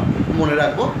মনে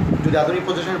রাখবো। যদি আধুনিক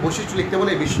পর্যায় সারণীর বৈশিষ্ট্য লিখতে বলে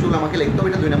এই বৈশিষ্ট্যগুলো আমাকে লিখতে হবে।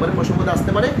 এটা 2 নম্বরের প্রশ্নের মধ্যে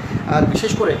আসতে পারে। আর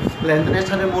বিশেষ করে ল্যান্থানাইট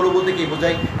সারির মৌল বলতে কী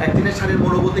বোঝায়, অ্যাক্টিনাইট সারির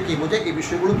মৌল বলতে কী বোঝায়, এই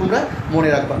বিষয়গুলো তোমরা মনে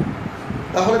রাখবা।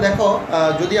 তাহলে দেখো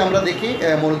যদি আমরা দেখি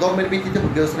মৌলধর্মের ভিত্তিতে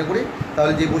বিবেচনা করি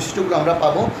তাহলে যে বৈশিষ্ট্যগুলো আমরা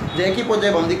পাবো, যে একই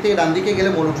পর্যায়ে বাম দিক থেকে ডান দিকে গেলে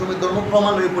মৌলসমূহের ধর্ম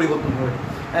ক্রমান্বয়ে পরিবর্তন হবে।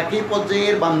 একই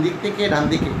পর্যায়ের বাম দিক থেকে ডান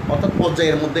দিকে, অর্থাৎ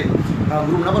পর্যায়ের মধ্যে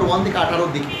গ্রুপ নাম্বার 1 থেকে 18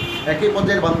 দিকে, একই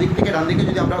পর্যায়ের বাম দিক থেকে ডান দিকে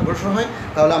যদি আমরা অগ্রসর হই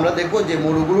তাহলে আমরা দেখব যে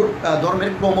মৌলগুলোর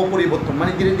ধর্মের ক্রম পরিবর্তন,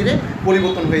 মানে ধীরে ধীরে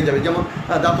পরিবর্তন হয়ে যাবে। যেমন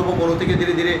দাতব মৌল থেকে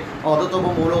ধীরে ধীরে অধাতব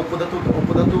মৌল, উপধাতু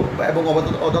এবং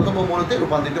অধাতব মৌলতে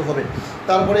রূপান্তরিত হবে।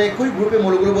 তারপরে একই গ্রুপে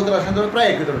মৌলগুলো বলতে রাসায়নিক প্রায়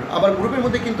একই ধরনের, আবার গ্রুপের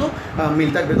মধ্যে কিন্তু মিল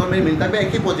থাকবে, ধর্মের মিল থাকবে।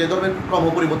 একই পর্যায়ে ধর্মের ক্রম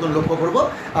পরিবর্তন লক্ষ্য করব।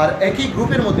 আর একই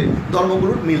গ্রুপের মধ্যে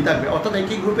ধর্মগুলোর মিল থাকবে, অর্থাৎ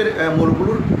একই গ্রুপের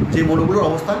মৌলগুলোর যে মৌলগুলোর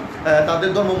অবস্থান তাদের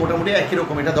ধর্ম মোটামুটি একই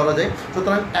রকম, এটা ধরা যায়।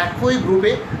 সুতরাং একই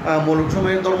গ্রুপে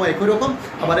মৌলসমূহের ধর্ম একই রকম,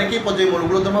 আবার একই পর্যায়ে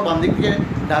মৌলগুলোর ধর্ম বাম দিক থেকে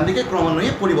ডান দিকে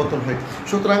ক্রমান্বয়ে পরিবর্তন হয়।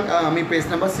 সুতরাং আমি পেজ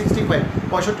নাম্বার 65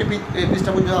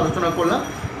 পৃষ্ঠা পর্যন্ত আলোচনা করলাম।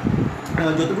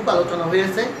 যতটুকু আলোচনা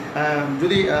হয়েছে,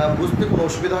 যদি বুঝতে কোনো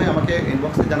অসুবিধা হয় আমাকে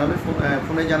ইনবক্সে জানাবে,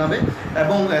 ফোনে জানাবে,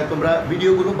 এবং তোমরা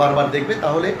ভিডিওগুলো বারবার দেখবে।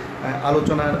 তাহলে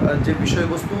আলোচনার যে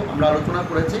বিষয়বস্তু আমরা আলোচনা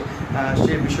করেছি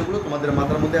সেই বিষয়গুলো তোমাদের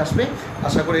মাথার মধ্যে আসবে।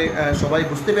 আশা করি সবাই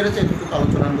বুঝতে পেরেছে। এতটুকু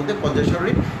আলোচনার মধ্যে পর্যায়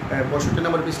সারণীর 65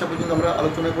 নম্বর পৃষ্ঠা পর্যন্ত আমরা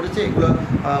আলোচনা করেছি, এগুলো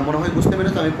মনে হয় বুঝতে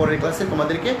পেরেছে। আমি পরের ক্লাসে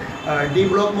তোমাদেরকে ডি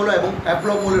ব্লক মৌল এবং এফ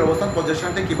ব্লক মৌলের অবস্থান পর্যায়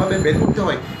সারণীতে কীভাবে বের করতে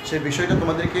হয় সেই বিষয়টা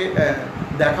তোমাদেরকে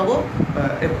দেখাবো।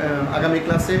 আগামী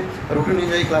ক্লাসে রুটিন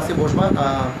অনুযায়ী ক্লাসে বসবা।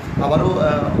 আবারও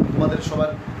তোমাদের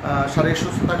সবার শারীরিক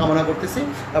সুস্থতা কামনা করতেছি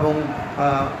এবং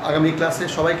আগামী ক্লাসে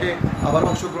সবাইকে আবার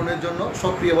অংশগ্রহণের জন্য,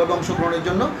 সক্রিয়ভাবে অংশগ্রহণের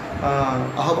জন্য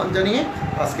আহ্বান জানিয়ে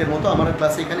আজকের মতো আমার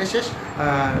ক্লাস এখানে শেষ।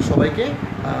 সবাইকে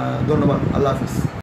ধন্যবাদ। আল্লাহ হাফিজ।